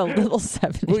 The little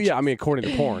 7. Well, yeah. I mean, according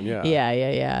to porn,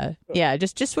 yeah. Yeah.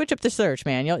 Just switch up the search,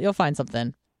 man. You'll find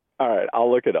something. All right,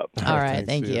 I'll look it up. All right.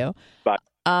 Thank you. Bye.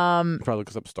 Probably look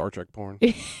us up Star Trek porn.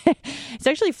 It's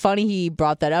actually funny he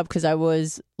brought that up because I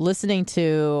was listening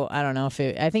to, I don't know if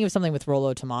I think it was something with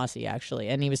Rollo Tomasi actually,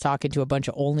 and he was talking to a bunch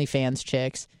of OnlyFans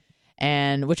chicks,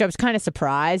 and which I was kind of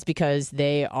surprised because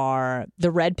they are the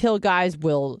red pill guys.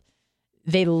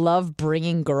 They love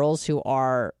bringing girls who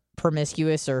are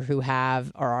promiscuous or who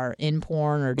have or are in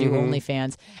porn or do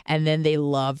OnlyFans, and then they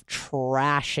love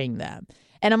trashing them.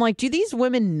 And I'm like, do these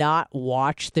women not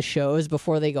watch the shows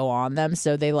before they go on them?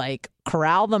 So they like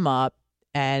corral them up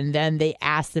and then they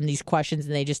ask them these questions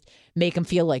and they just make them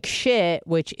feel like shit,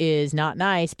 which is not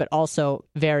nice, but also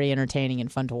very entertaining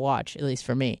and fun to watch, at least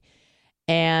for me.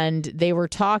 And they were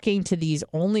talking to these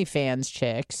OnlyFans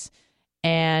chicks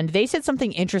and they said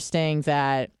something interesting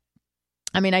that,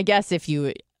 I mean, I guess if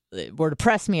you were to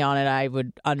press me on it, I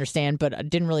would understand, but I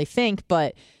didn't really think.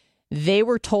 But they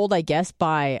were told, I guess,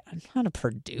 by, I'm not a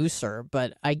producer,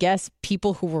 but I guess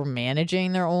people who were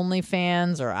managing their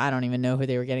OnlyFans, or I don't even know who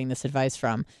they were getting this advice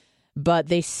from, but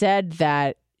they said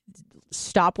that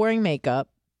stop wearing makeup,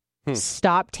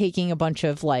 stop taking a bunch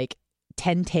of like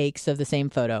 10 takes of the same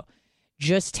photo,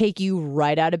 just take you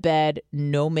right out of bed,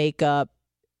 no makeup.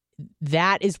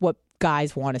 That is what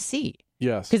guys want to see.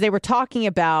 Yes. Because they were talking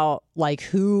about like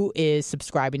who is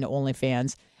subscribing to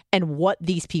OnlyFans and what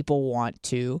these people want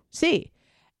to see.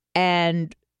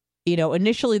 And, you know,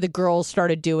 initially the girls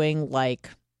started doing like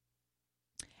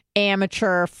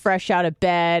amateur, fresh out of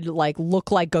bed, like look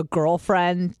like a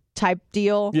girlfriend type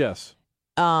deal. Yes.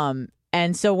 And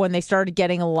so when they started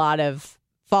getting a lot of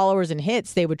followers and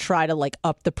hits, they would try to like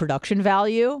up the production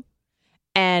value.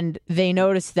 And they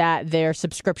noticed that their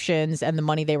subscriptions and the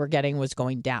money they were getting was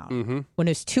going down. When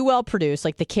it was too well produced,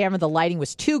 like the camera, the lighting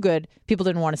was too good, people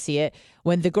didn't want to see it.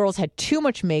 When the girls had too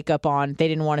much makeup on, they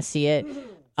didn't want to see it.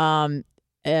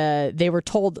 They were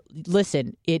told,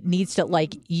 listen, it needs to,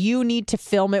 like, you need to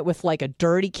film it with like a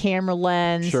dirty camera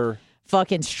lens. Sure.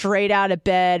 fucking straight out of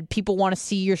bed. People want to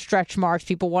see your stretch marks.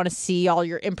 People want to see all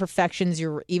your imperfections,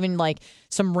 your even like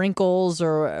some wrinkles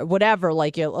or whatever,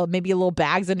 like maybe a little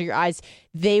bags under your eyes.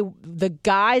 The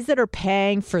guys that are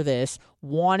paying for this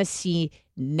want to see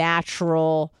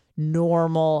natural,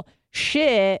 normal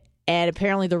shit. And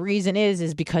apparently the reason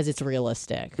is because it's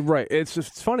realistic. Right. It's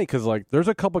just funny because like there's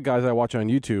a couple guys I watch on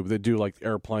YouTube that do like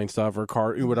airplane stuff or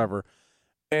car, whatever.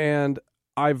 And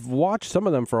I've watched some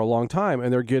of them for a long time,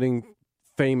 and they're getting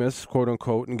famous, quote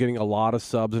unquote, and getting a lot of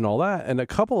subs and all that. And a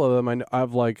couple of them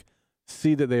I've like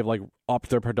see that they've like upped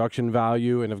their production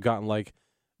value and have gotten like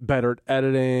better at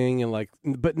editing and like.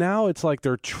 But now it's like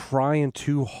they're trying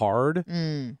too hard.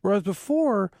 Whereas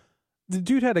before, the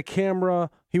dude had a camera.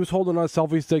 He was holding on a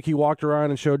selfie stick. He walked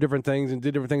around and showed different things and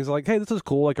did different things. Like, hey, this is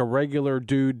cool. Like a regular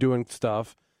dude doing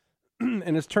stuff.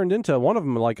 And it's turned into one of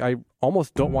them. Like, I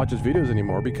almost don't watch his videos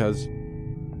anymore because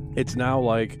it's now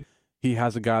like he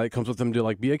has a guy that comes with him to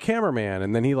like be a cameraman.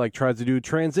 And then he like tries to do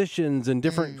transitions and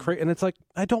different. And it's like,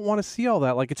 I don't want to see all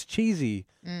that. Like, it's cheesy.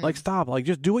 Like, stop. Like,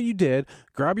 just do what you did.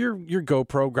 Grab your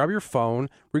GoPro, grab your phone,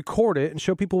 record it, and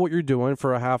show people what you're doing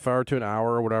for a half hour to an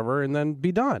hour or whatever, and then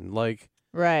be done. Like,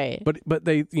 right. But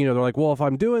they, they're like, well, if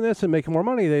I'm doing this and making more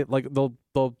money,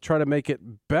 they'll try to make it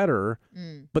better.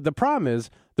 But the problem is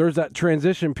there's that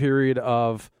transition period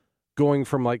of going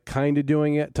from like kind of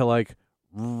doing it to like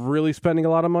really spending a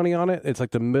lot of money on it. It's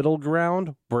like the middle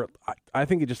ground where I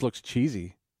think it just looks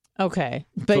cheesy. Okay.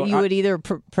 But so you would either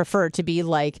prefer to be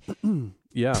like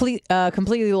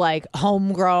completely like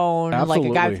homegrown, absolutely,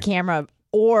 like a guy with a camera,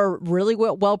 or really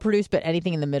well produced, but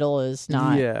anything in the middle is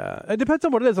not. Yeah. It depends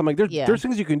on what it is. I'm like, there's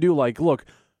things you can do, like, look,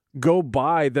 go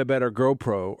buy the better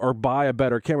GoPro or buy a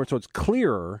better camera so it's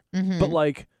clearer, but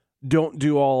like don't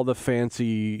do all the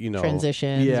fancy,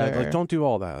 transitions. Yeah, like don't do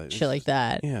all that. Shit like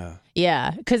that. Yeah.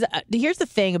 Yeah. Because here's the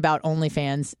thing about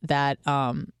OnlyFans that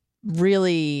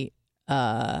really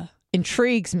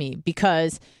intrigues me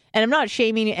because, and I'm not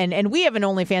shaming, and we have an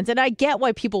OnlyFans, and I get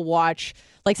why people watch.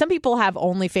 Like, some people have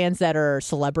OnlyFans that are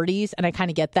celebrities, and I kind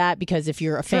of get that because if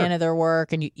you're a fan of their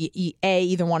work and you A,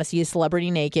 either want to see a celebrity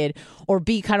naked, or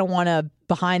B, kind of want to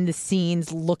behind the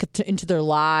scenes look into their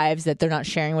lives that they're not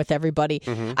sharing with everybody.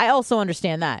 I also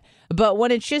understand that. But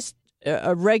when it's just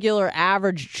a regular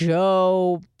average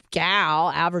Joe gal,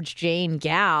 average Jane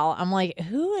gal, I'm like,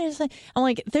 I'm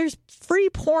like, there's free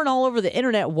porn all over the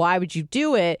internet. Why would you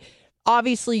do it?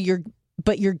 Obviously,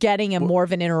 you're getting more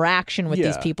of an interaction with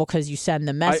these people because you send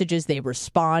them messages, they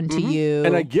respond to you.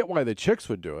 And I get why the chicks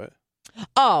would do it.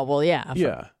 Oh, well, yeah.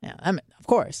 I mean, of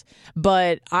course.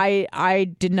 But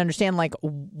I didn't understand like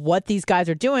what these guys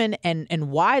are doing and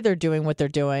why they're doing what they're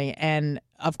doing. And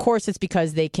of course, it's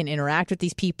because they can interact with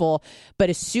these people.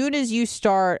 But as soon as you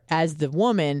start, as the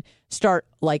woman, start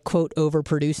like, quote,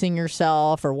 overproducing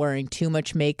yourself or wearing too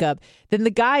much makeup, then the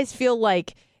guys feel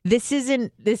like this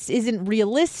isn't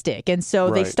realistic, and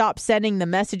so they stop sending the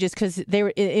messages because they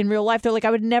were in real life. They're like, I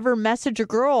would never message a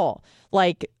girl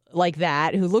like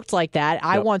that who looked like that.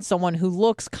 I want someone who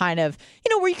looks kind of,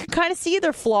 where you can kind of see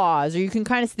their flaws, or you can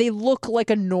kind of, they look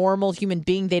like a normal human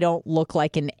being. They don't look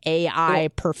like an AI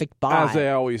perfect body. As they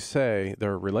always say,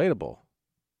 they're relatable.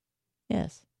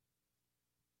 Yes.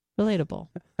 Relatable.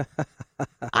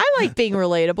 I like being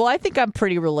relatable. I think I'm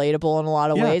pretty relatable in a lot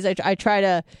of ways. I try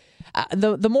to.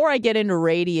 The more I get into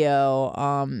radio,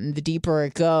 the deeper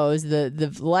it goes,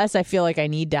 the less I feel like I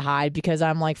need to hide, because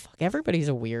I'm like, fuck, everybody's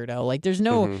a weirdo. Like, there's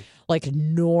no like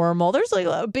normal. There's like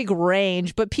a big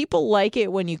range, but people like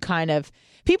it when you kind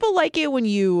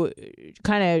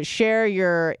of share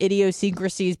your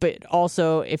idiosyncrasies, but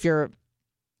also if you're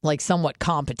like somewhat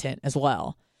competent as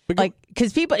well. Like,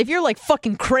 because people, if you're like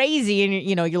fucking crazy and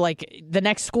you're like the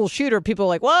next school shooter, people are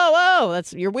like, whoa,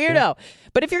 you're weirdo. Yeah.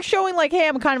 But if you're showing like, hey,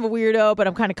 I'm kind of a weirdo, but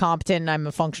I'm kind of competent and I'm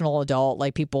a functional adult,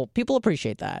 like people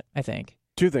appreciate that, I think.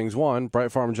 Two things. One,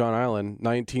 Bright Farm, John Island,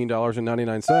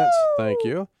 $19.99. Thank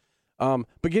you.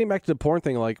 But getting back to the porn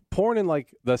thing, like porn in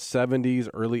like the 70s,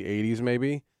 early 80s,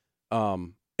 maybe,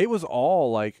 it was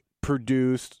all like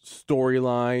produced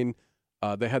storyline.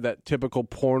 They had that typical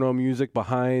porno music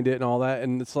behind it and all that.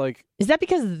 And it's like... Is that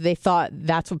because they thought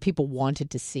that's what people wanted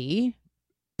to see?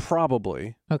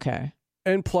 Probably. Okay.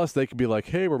 And plus they could be like,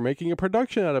 hey, we're making a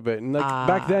production out of it. And like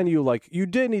back then you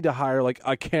did need to hire like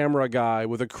a camera guy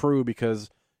with a crew because,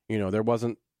 there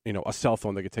wasn't, a cell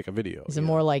phone that could take a video. Is it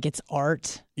more like it's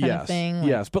art kind of thing?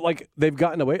 Yes. But like they've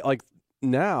gotten away, like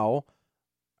now...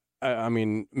 I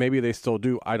mean, maybe they still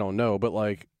do. I don't know. But,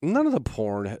 like, none of the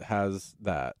porn has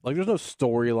that. Like, there's no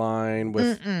storyline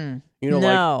with,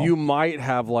 like, you might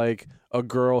have, like, a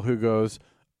girl who goes,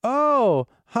 oh,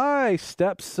 hi,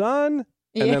 stepson.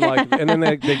 and then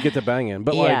they get to banging.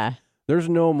 But like, there's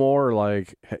no more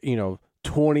like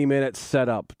 20-minute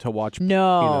setup to watch.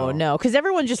 No, because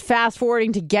everyone's just fast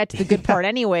forwarding to get to the good part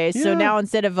anyway. So now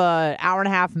instead of a hour and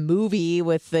a half movie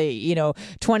with the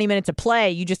 20 minutes of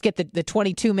play, you just get the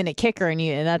 22-minute kicker,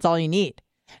 and that's all you need.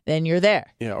 Then you're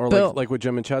there. Yeah, or like what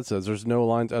Jim and Chad says. There's no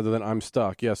lines other than "I'm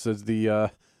stuck." Yes, it's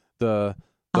the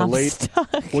lady.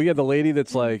 Stuck. Well, yeah, the lady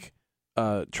that's like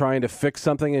trying to fix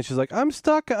something, and she's like, "I'm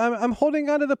stuck. I'm holding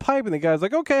onto the pipe," and the guy's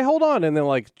like, "Okay, hold on," and then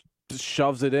like just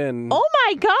shoves it in. Oh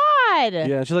my God!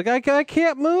 Yeah, and she's like, I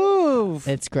can't move.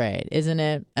 It's great, isn't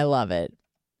it? I love it.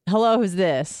 Hello, who's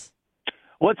this?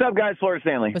 What's up, guys? Florida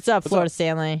Stanley. What's up, Florida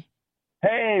Stanley?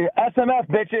 Hey, SMF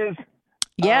bitches.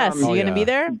 Yes, you gonna be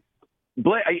there?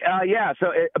 Yeah.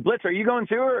 So, Blitz, are you going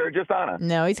too, or just Anna?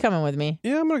 No, he's coming with me.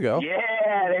 Yeah, I'm gonna go.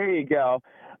 Yeah, there you go.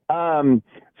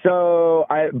 So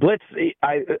Blitz,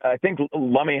 I think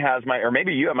Lummy has or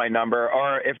maybe you have my number,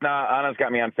 or if not, Anna's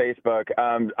got me on Facebook.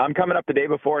 I'm coming up the day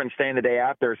before and staying the day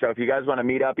after. So if you guys want to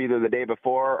meet up either the day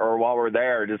before or while we're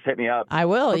there, just hit me up. I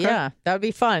will. Okay. Yeah, that would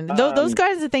be fun. Those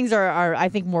kinds of things are I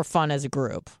think more fun as a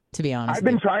group. To be honest, I've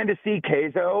been trying to see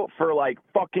Keizo for like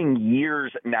fucking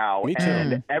years now. Me too.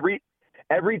 And every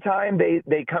time they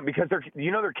come, because they're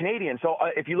Canadian. So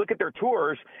if you look at their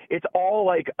tours, it's all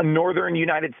like northern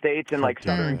United States and like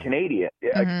southern Canada.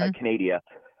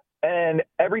 And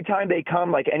every time they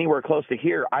come like anywhere close to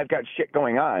here, I've got shit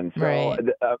going on. So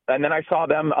and then I saw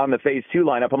them on the Phase 2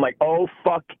 lineup. I'm like, oh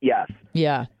fuck yes.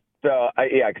 Yeah. So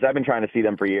because I've been trying to see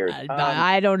them for years.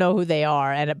 I don't know who they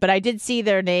are, but I did see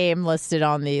their name listed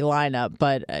on the lineup.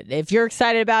 But if you're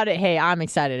excited about it, hey, I'm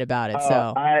excited about it.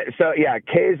 Keizo,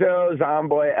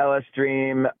 Zomboy, LS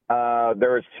Dream.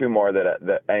 There was two more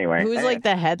that anyway. Who's like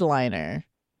the headliner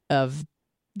of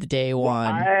the day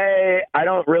one? I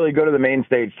don't really go to the main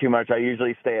stage too much. I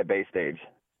usually stay at base stage.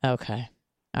 Okay,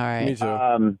 all right. Me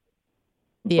too.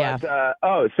 Yeah. But,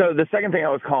 so the second thing I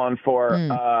was calling for,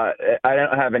 I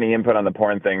don't have any input on the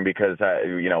porn thing because,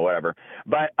 whatever.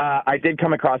 But I did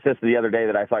come across this the other day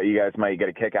that I thought you guys might get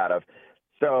a kick out of.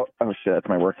 So, oh shit, that's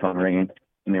my work phone ringing.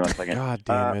 Give me 1 second. God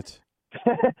damn it.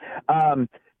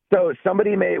 So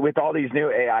somebody made, with all these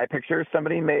new AI pictures,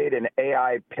 somebody made an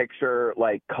AI picture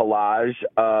like collage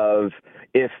of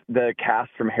if the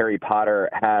cast from Harry Potter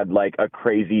had like a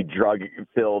crazy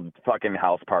drug-filled fucking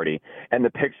house party. And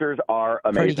the pictures are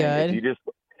amazing. Pretty good.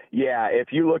 If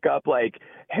you look up like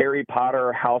Harry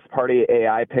Potter house party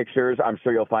AI pictures, I'm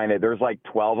sure you'll find it. There's like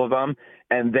 12 of them,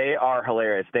 and they are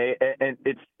hilarious. And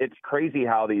it's crazy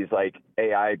how these like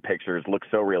AI pictures look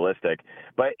so realistic.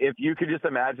 But if you could just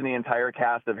imagine the entire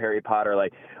cast of Harry Potter,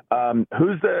 like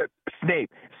who's the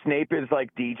Snape? Snape is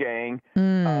like DJing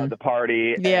the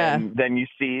party, and then you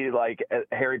see like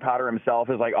Harry Potter himself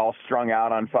is like all strung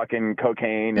out on fucking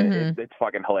cocaine, and it's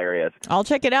fucking hilarious. I'll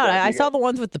check it out. I saw the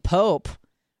ones with the Pope,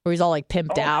 where he's all like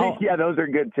pimped out. Yeah, those are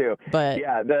good too. But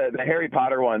yeah, the Harry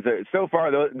Potter ones. So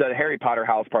far, the Harry Potter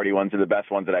house party ones are the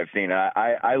best ones that I've seen.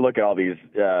 I look at all these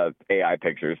AI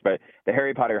pictures, but the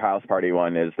Harry Potter house party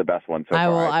one is the best one so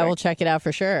far. I will check it out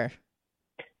for sure.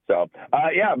 So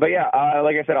like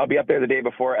I said, I'll be up there the day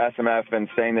before SMF and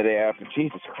staying the day after.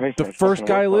 Jesus Christ! The first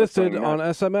guy listed on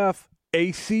SMF,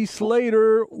 AC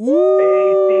Slater. Woo!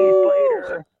 AC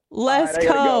Slater. Let's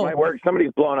go.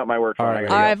 Somebody's blowing up my work phone. All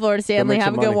right, Florida Stanley,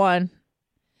 have a good one.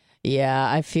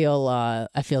 Yeah, I feel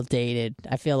dated.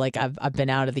 I feel like I've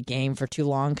been out of the game for too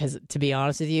long because, to be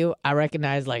honest with you, I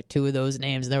recognize like two of those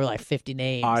names, and there were like 50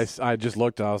 names. I just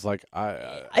looked, and I was like,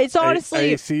 it's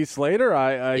honestly AC Slater.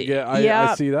 I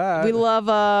see that. We love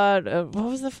what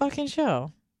was the fucking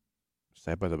show?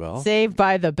 Saved by the Bell. Saved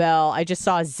by the Bell. I just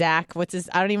saw Zach. What's his?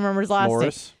 I don't even remember his last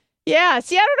name. Yeah,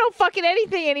 see, I don't know fucking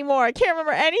anything anymore. I can't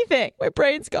remember anything. My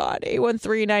brain's gone.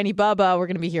 813-90 Bubba. We're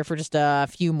gonna be here for just a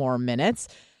few more minutes.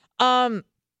 Oh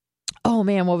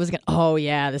man, oh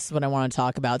yeah, this is what I want to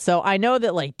talk about. So I know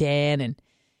that like Dan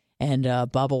and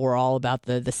Bubba were all about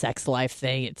the sex life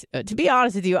thing. It's to be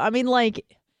honest with you, I mean like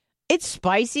it's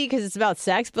spicy because it's about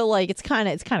sex, but like it's kind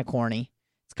of corny.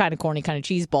 It's kind of corny, kind of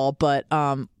cheeseball. But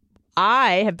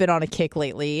I have been on a kick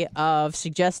lately of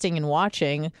suggesting and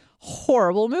watching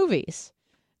horrible movies.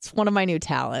 It's one of my new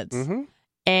talents. Mm-hmm.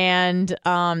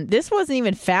 And this wasn't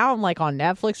even found like on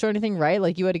Netflix or anything, right?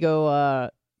 Like you had to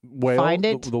go find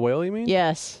it. The Whale, you mean?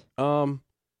 Yes.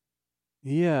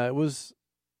 Yeah, it was.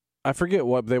 I forget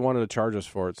what they wanted to charge us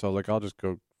for it, so like I'll just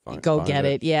go find get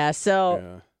it. Yeah.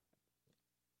 So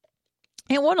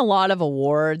it won a lot of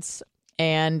awards,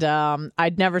 and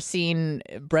I'd never seen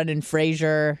Brendan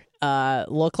Fraser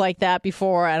look like that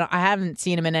before, and I haven't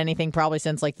seen him in anything probably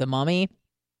since like The Mummy.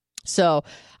 So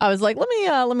I was like,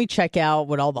 let me check out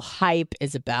what all the hype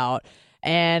is about.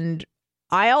 And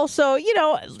I also, and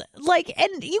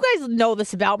you guys know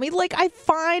this about me. Like,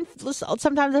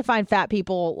 sometimes I find fat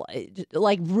people,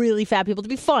 like really fat people, to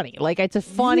be funny. Like, it's a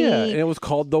funny. Yeah, and it was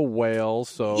called The Whale.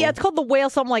 So yeah, it's called The Whale.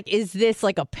 So I'm like, is this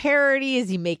like a parody? Is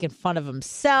he making fun of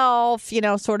himself?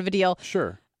 Sort of a deal.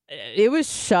 Sure. It was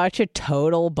such a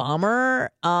total bummer.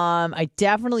 I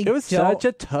definitely It was such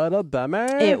a total bummer.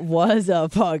 It was a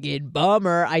fucking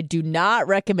bummer. I do not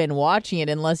recommend watching it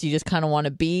unless you just kind of want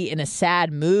to be in a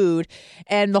sad mood.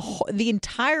 And the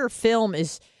entire film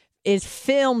is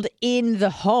filmed in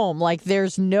the home. Like,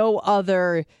 there's no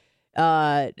other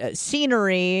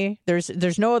scenery.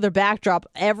 There's no other backdrop.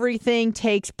 Everything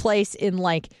takes place in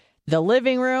like the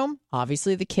living room,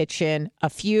 obviously the kitchen, a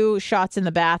few shots in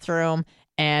the bathroom,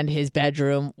 and his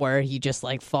bedroom where he just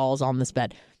like falls on this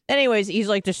bed. Anyways, he's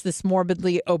like just this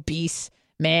morbidly obese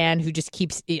man who just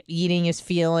keeps eating his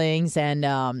feelings,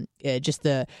 and just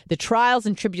the trials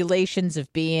and tribulations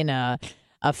of being a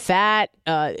fat.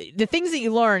 The things that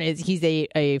you learn is he's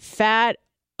a fat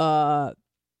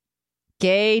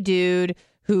gay dude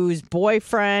whose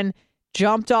boyfriend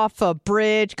jumped off a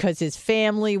bridge because his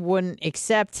family wouldn't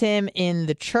accept him in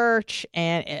the church,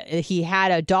 and he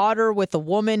had a daughter with a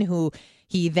woman who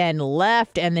he then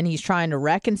left, and then he's trying to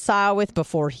reconcile with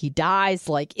before he dies.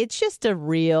 Like, it's just a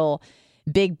real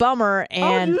big bummer.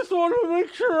 And I just want to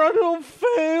make sure I don't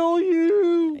fail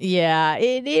you. Yeah,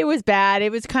 it was bad.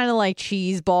 It was kind of like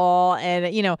cheeseball.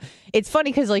 And, it's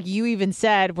funny because, like, you even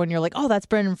said when you're like, oh, that's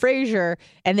Brendan Fraser.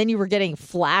 And then you were getting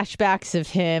flashbacks of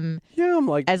him. Yeah, I'm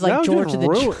like, as like George of the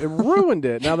it ruined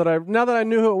it. Now that I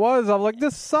knew who it was, I'm like,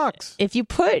 this sucks. If you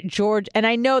put George, and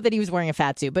I know that he was wearing a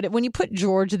fat suit, but when you put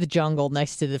George of the Jungle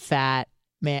next to the fat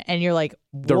man, and you're like,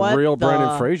 the real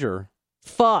Brendan Fraser.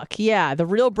 Fuck, yeah. The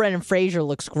real Brendan Fraser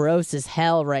looks gross as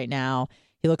hell right now.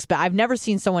 He looks bad. I've never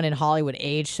seen someone in Hollywood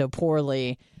age so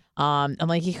poorly. I'm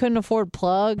like, you couldn't afford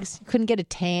plugs. You couldn't get a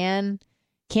tan.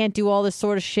 Can't do all this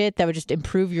sort of shit that would just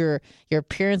improve your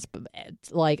appearance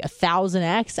like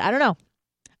 1,000x. I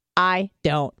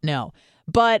don't know.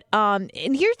 But, and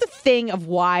here's the thing of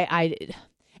why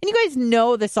and you guys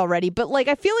know this already, but like,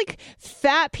 I feel like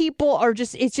fat people are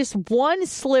it's just one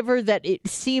sliver that it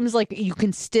seems like you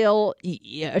can still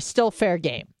fair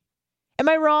game. Am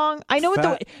I wrong? I know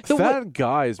fat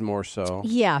guys more so.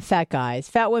 Yeah, fat guys.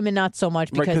 Fat women not so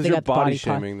much because they got the body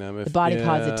shaming them. The body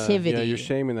positivity. Yeah, you're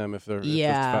shaming them if they're if it's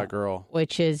a fat girl.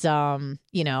 Which is I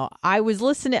was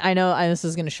listening. I know this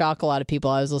is going to shock a lot of people.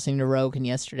 I was listening to Rogan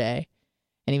yesterday,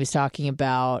 and he was talking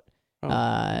about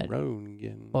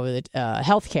Rogan. What was it?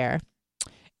 Healthcare.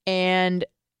 And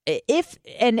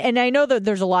and I know that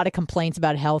there's a lot of complaints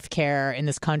about healthcare in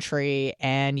this country,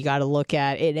 and you got to look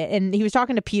at it. And he was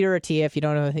talking to Peter Attia. If you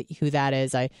don't know who that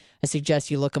is, I suggest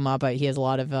you look him up. He has a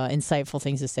lot of insightful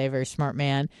things to say. Very smart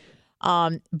man.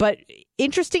 But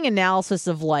interesting analysis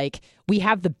of like, we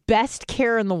have the best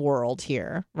care in the world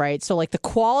here, right? So like the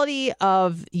quality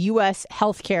of U.S.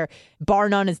 healthcare, bar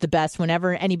none, is the best.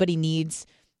 Whenever anybody needs,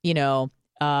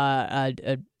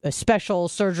 a special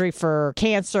surgery for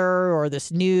cancer or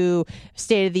this new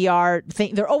state-of-the-art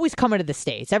thing, they're always coming to the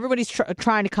States. Everybody's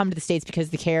trying to come to the States because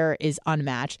the care is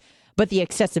unmatched. But the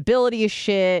accessibility is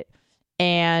shit.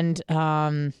 And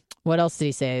what else did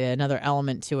he say? Another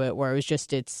element to it where it was just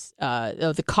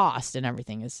the cost and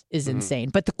everything is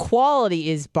insane. But the quality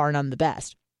is bar none the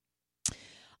best.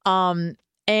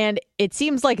 And it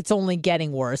seems like it's only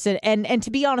getting worse. And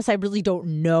to be honest, I really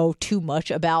don't know too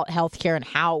much about healthcare and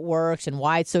how it works and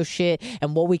why it's so shit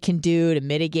and what we can do to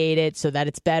mitigate it so that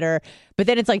it's better. But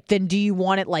then it's like, then do you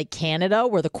want it like Canada,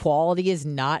 where the quality is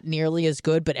not nearly as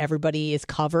good, but everybody is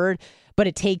covered? But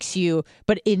it takes you,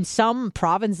 but in some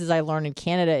provinces I learned in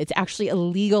Canada, it's actually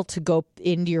illegal to go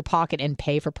into your pocket and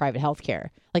pay for private healthcare.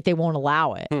 Like, they won't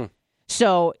allow it.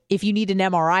 So if you need an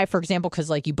MRI, for example, because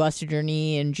like you busted your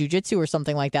knee in jiu-jitsu or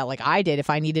something like that, like I did, if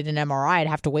I needed an MRI, I'd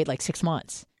have to wait like 6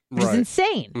 months, which is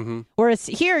insane. Mm-hmm. Whereas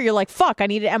here, you're like, fuck, I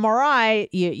need an MRI.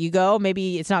 You go,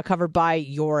 maybe it's not covered by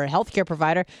your healthcare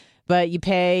provider, but you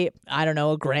pay, I don't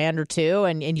know, $1,000 or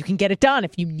 $2,000, and you can get it done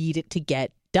if you need it to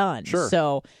get done. Sure.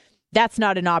 So that's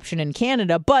not an option in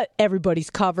Canada, but everybody's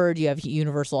covered. You have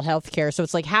universal healthcare. So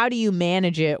it's like, how do you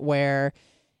manage it where,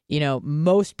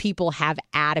 most people have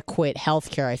adequate health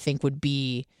care, I think would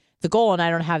be the goal. And I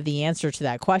don't have the answer to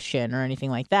that question or anything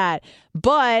like that.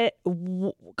 But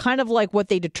kind of like what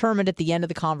they determined at the end of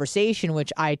the conversation,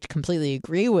 which I completely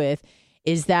agree with,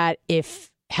 is that if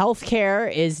health care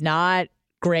is not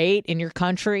great in your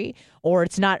country, or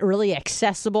it's not really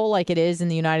accessible like it is in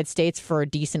the United States for a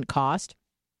decent cost,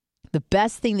 the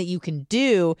best thing that you can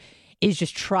do is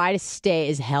just try to stay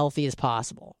as healthy as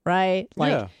possible, right?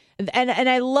 Like, Yeah. and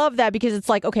I love that because it's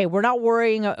like, okay, we're not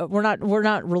worrying, we're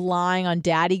not relying on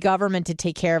daddy government to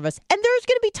take care of us. And there's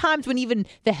going to be times when even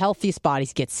the healthiest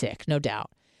bodies get sick, no doubt.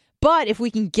 But if we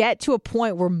can get to a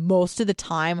point where most of the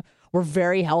time we're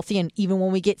very healthy, and even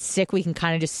when we get sick, we can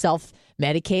kind of just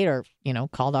self-medicate or,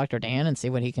 call Dr. Dan and see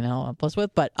what he can help us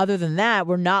with. But other than that,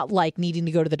 we're not like needing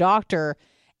to go to the doctor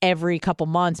every couple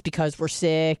months because we're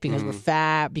sick, because we're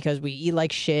fat, because we eat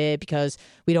like shit, because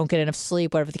we don't get enough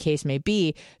sleep, whatever the case may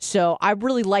be. So I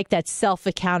really like that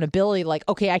self-accountability. Like,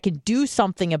 okay, I can do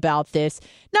something about this.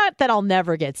 Not that I'll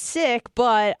never get sick,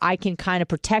 but I can kind of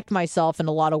protect myself in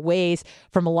a lot of ways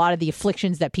from a lot of the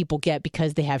afflictions that people get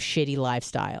because they have shitty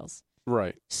lifestyles.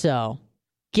 Right. So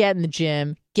get in the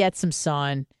gym, get some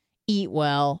sun, eat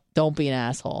well, don't be an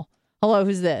asshole. Hello,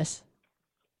 who's this?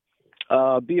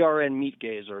 BRN Meat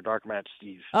Gazer, Dark Match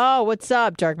Steve. Oh, what's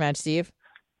up, Dark Match Steve?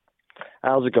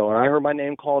 How's it going? I heard my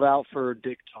name called out for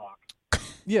dick talk.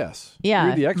 Yes. Yeah,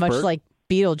 You're the expert. much like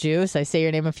Beetlejuice. I say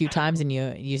your name a few times and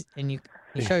you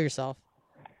show yourself.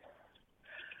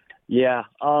 Yeah.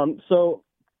 So,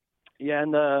 yeah,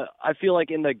 I feel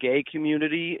like in the gay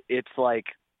community, it's like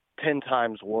 10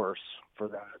 times worse for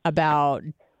that. About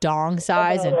dong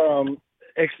size and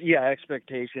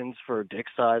expectations for dick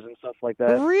size and stuff like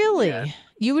that. really, Yeah.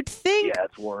 you would think. Yeah,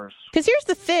 it's worse. Because here's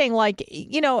the thing, like,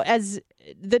 as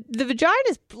the vagina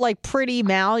is like pretty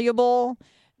malleable.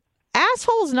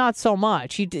 Asshole's not so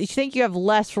much. You think you have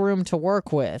less room to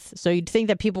work with, so you'd think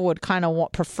that people would kind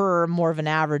of prefer more of an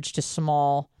average to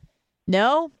small.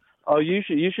 No. Oh, you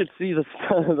should see the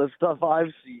stuff I've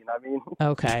seen. I mean.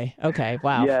 Okay.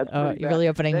 Wow. Yeah, it's pretty you're bad. really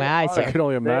opening my eyes I here. can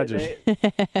only imagine.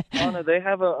 Anna, they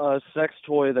have a sex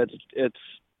toy that's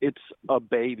it's a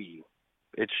baby.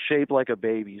 It's shaped like a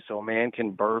baby, so a man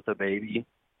can birth a baby.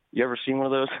 You ever seen one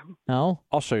of those? No.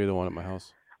 I'll show you the one at my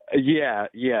house. Yeah.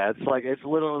 It's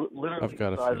literally I've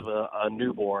got the a size few. of a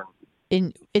newborn.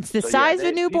 It's the So, yeah, size of a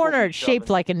people newborn, or be it's shaped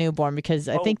shoving- like a newborn? Because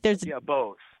I think there's. Yeah,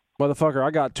 both. Motherfucker, I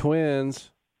got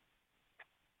twins.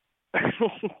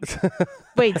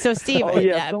 Wait, so Steve, Oh,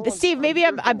 yeah, Steve, maybe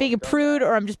I'm being a prude,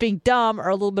 or I'm just being dumb, or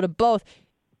a little bit of both.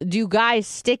 Do you guys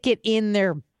stick it in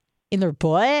their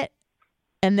butt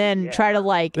and then try to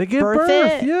like They give birth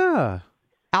birth. it Yeah.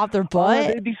 out their butt?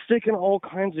 They'd be sticking all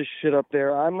kinds of shit up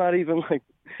there. I'm not even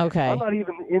Okay, I'm not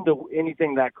even into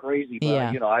anything that crazy. But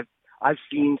Yeah. I've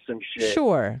seen some shit.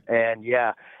 sure. And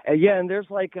and there's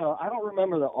like I don't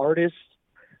remember the artist,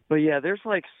 but yeah, there's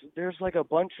like a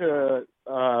bunch of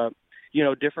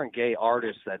different gay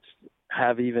artists that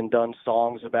have even done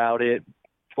songs about it.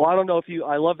 Well, I don't know if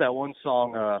I love that one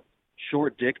song,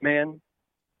 Short Dick Man.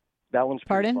 That one's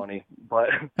pretty Pardon? funny, but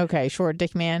Okay, short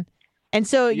dick man. And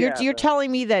so you're Yeah,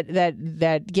 telling me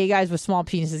that gay guys with small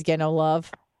penises get no love?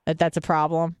 That's a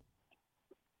problem?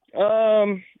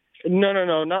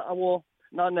 no,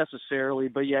 not necessarily,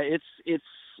 but yeah,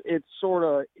 it sort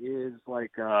of is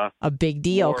like A big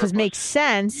deal, more because of a- makes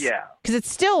sense. yeah. Because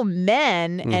it's still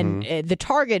men, and the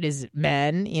target is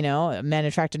men, men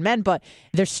attracted men, but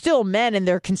they're still men, and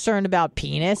they're concerned about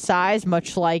penis size,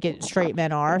 much like straight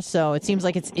men are. So it seems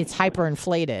like it's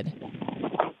hyperinflated.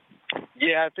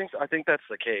 Yeah, I think that's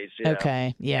the case. Yeah.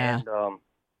 Okay, yeah, And,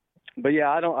 but yeah,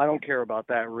 I don't care about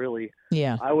that really.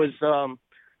 yeah. I was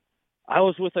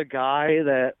with a guy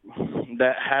that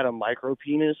had a micro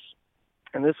penis,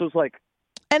 and this was like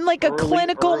And like a early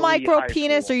clinical micro high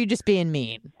penis, school. or are you just being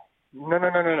mean?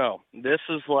 No. This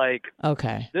is like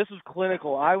Okay, this is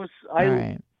clinical. all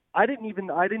right, I didn't even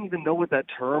know what that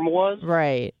term was.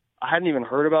 right, I hadn't even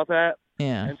heard about that.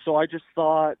 yeah. And so I just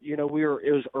thought, it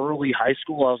was early high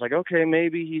school. I was like, okay,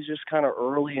 maybe he's just kind of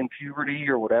early in puberty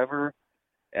or whatever.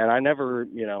 And I never,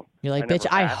 You're like, I bitch,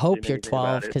 never I asked hope him you're anything 12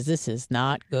 about it. because this is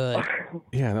not good.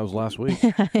 Yeah, that was last week.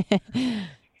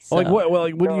 So- Like what? Well,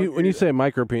 like when No, you dude. say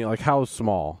micro penis, like how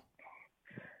small?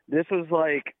 This was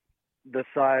like the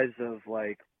size of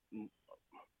like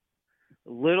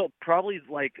probably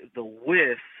like the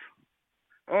width,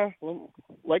 the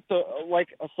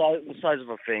size of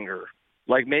a finger,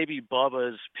 like maybe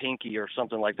Bubba's pinky or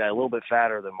something like that, a little bit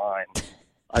fatter than mine.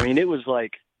 I mean, it was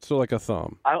like, So like a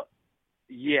thumb.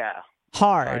 yeah,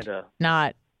 hard, kinda.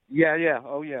 not Yeah,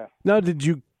 oh yeah. Now, did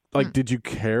you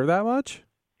care that much?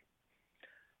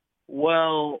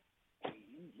 Well,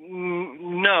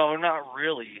 no, not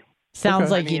really. sounds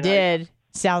Okay. like I you mean, did.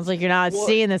 Sounds like you're not Well-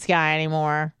 seeing this guy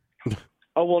anymore.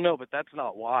 Oh well, no, but that's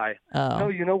not why. Oh, No,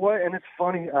 you know what? And it's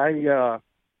funny.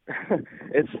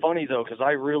 It's funny though, because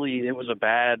it was a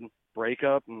bad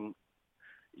breakup, and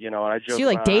and I joked. So you,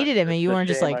 like, around, dated him, and it's you a weren't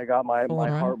just, shame like, I got my fooling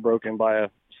around? heart broken by a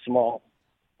small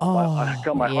I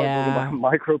got my heart broken by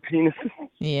micro penis.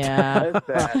 Yeah. That's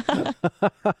bad.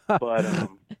 But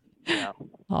yeah.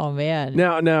 Oh man.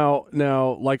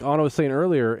 Now, like Anna was saying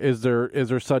earlier, is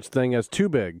there such thing as too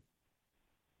big?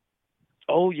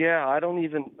 Oh yeah, I don't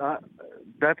even.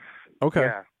 That's okay.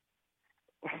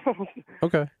 Yeah.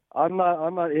 Okay. I'm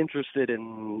not interested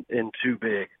in too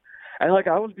big. And like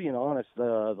I was being honest,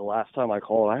 the last time I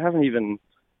called, I haven't even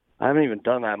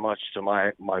done that much to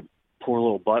my poor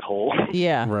little butthole.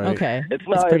 Yeah. Right. Okay. It's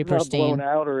not pretty it's not pristine. blown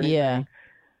out or anything. Yeah.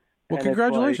 Well, And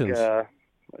congratulations. It's like,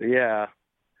 yeah.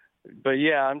 But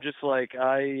yeah, I'm just like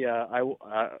I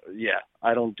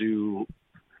don't do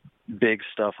big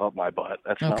stuff up my butt.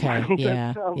 That's not Okay. my, Yeah.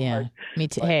 that's not Yeah. my- Me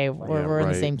too. my- Hey, my- we're in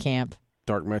the right. same camp.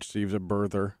 Dark Match Steve's a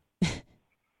birther.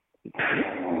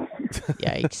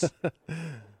 Yikes.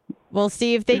 Well,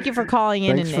 Steve, thank you for calling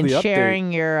in Thanks for and the update.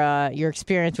 sharing your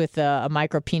experience with a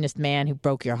micro-penised man who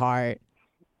broke your heart.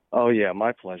 Oh yeah,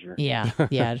 my pleasure. Yeah.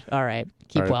 Yeah. All right.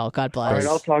 Keep All right. well. God bless. All right,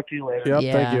 I'll talk to you later. Yep,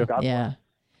 yeah, thank you. God yeah.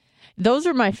 Those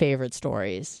are my favorite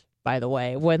stories, by the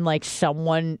way, when like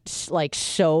someone like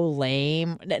so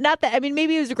lame, not that, I mean,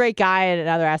 maybe he was a great guy in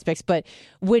other aspects, but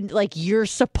when like you're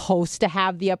supposed to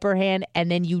have the upper hand and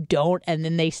then you don't, and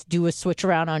then they do a switch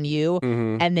around on you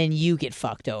and then you get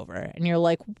fucked over and you're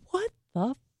like, what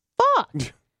the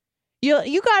fuck?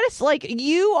 You gotta, like,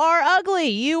 you are ugly.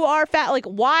 You are fat. Like,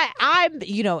 why?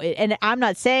 And I'm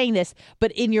not saying this,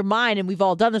 but in your mind, and we've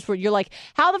all done this, where you're like,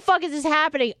 how the fuck is this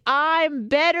happening? I'm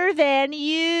better than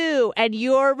you. And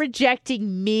you're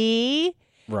rejecting me.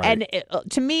 Right. And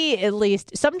to me, at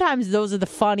least, sometimes those are the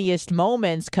funniest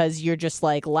moments because you're just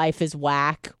like, life is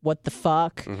whack. What the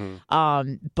fuck?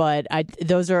 But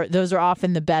those are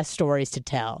often the best stories to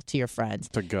tell to your friends.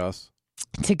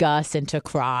 To Gus And to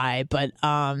cry, but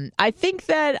I think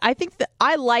that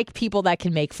I like people that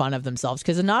can make fun of themselves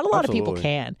because not a lot of people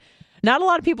can. Not a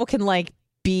lot of people can like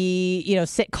be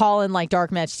call in like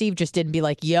Dark Match Steve just did and be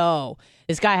like, yo,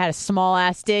 this guy had a small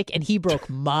ass dick and he broke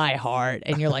my heart,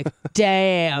 and you're like,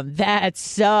 damn, that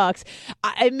sucks.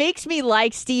 It makes me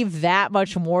like Steve that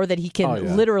much more that he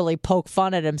can literally poke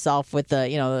fun at himself with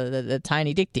the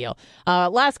tiny dick deal.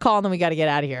 Last call, and then we got to get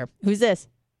out of here. Who's this?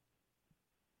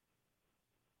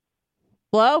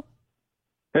 Hello?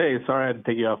 Hey, sorry I had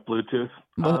to take you off Bluetooth.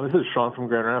 This is Sean from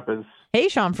Grand Rapids. Hey,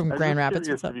 Sean from Grand Rapids.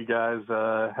 What's up? If you guys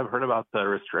have heard about the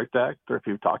Restrict Act, or if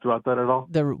you've talked about that at all.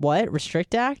 The what?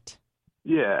 Restrict Act?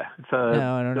 Yeah, it's No,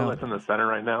 I don't bill know. that's in the Senate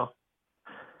right now.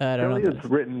 I don't know. Apparently it's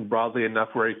written broadly enough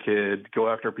where it could go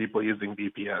after people using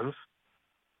VPNs.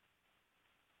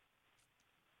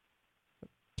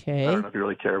 Okay. I don't know if you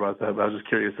really care about that, but I was just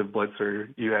curious if Blitz or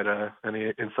you had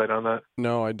any insight on that.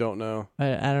 No, I don't know.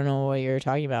 I don't know what you're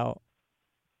talking about.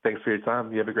 Thanks for your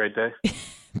time. You have a great day.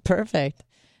 Perfect.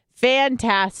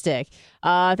 Fantastic.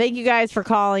 Thank you guys for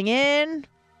calling in.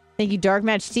 Thank you, Dark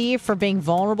Match Steve, for being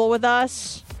vulnerable with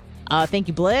us. Thank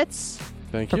you, Blitz,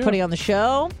 for putting on the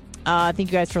show. Thank you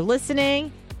guys for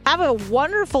listening. Have a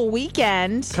wonderful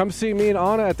weekend. Come see me and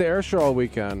Anna at the air show all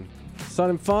weekend.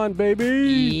 Sun and fun, baby.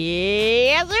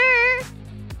 Yes, sir.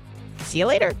 See you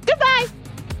later. Goodbye.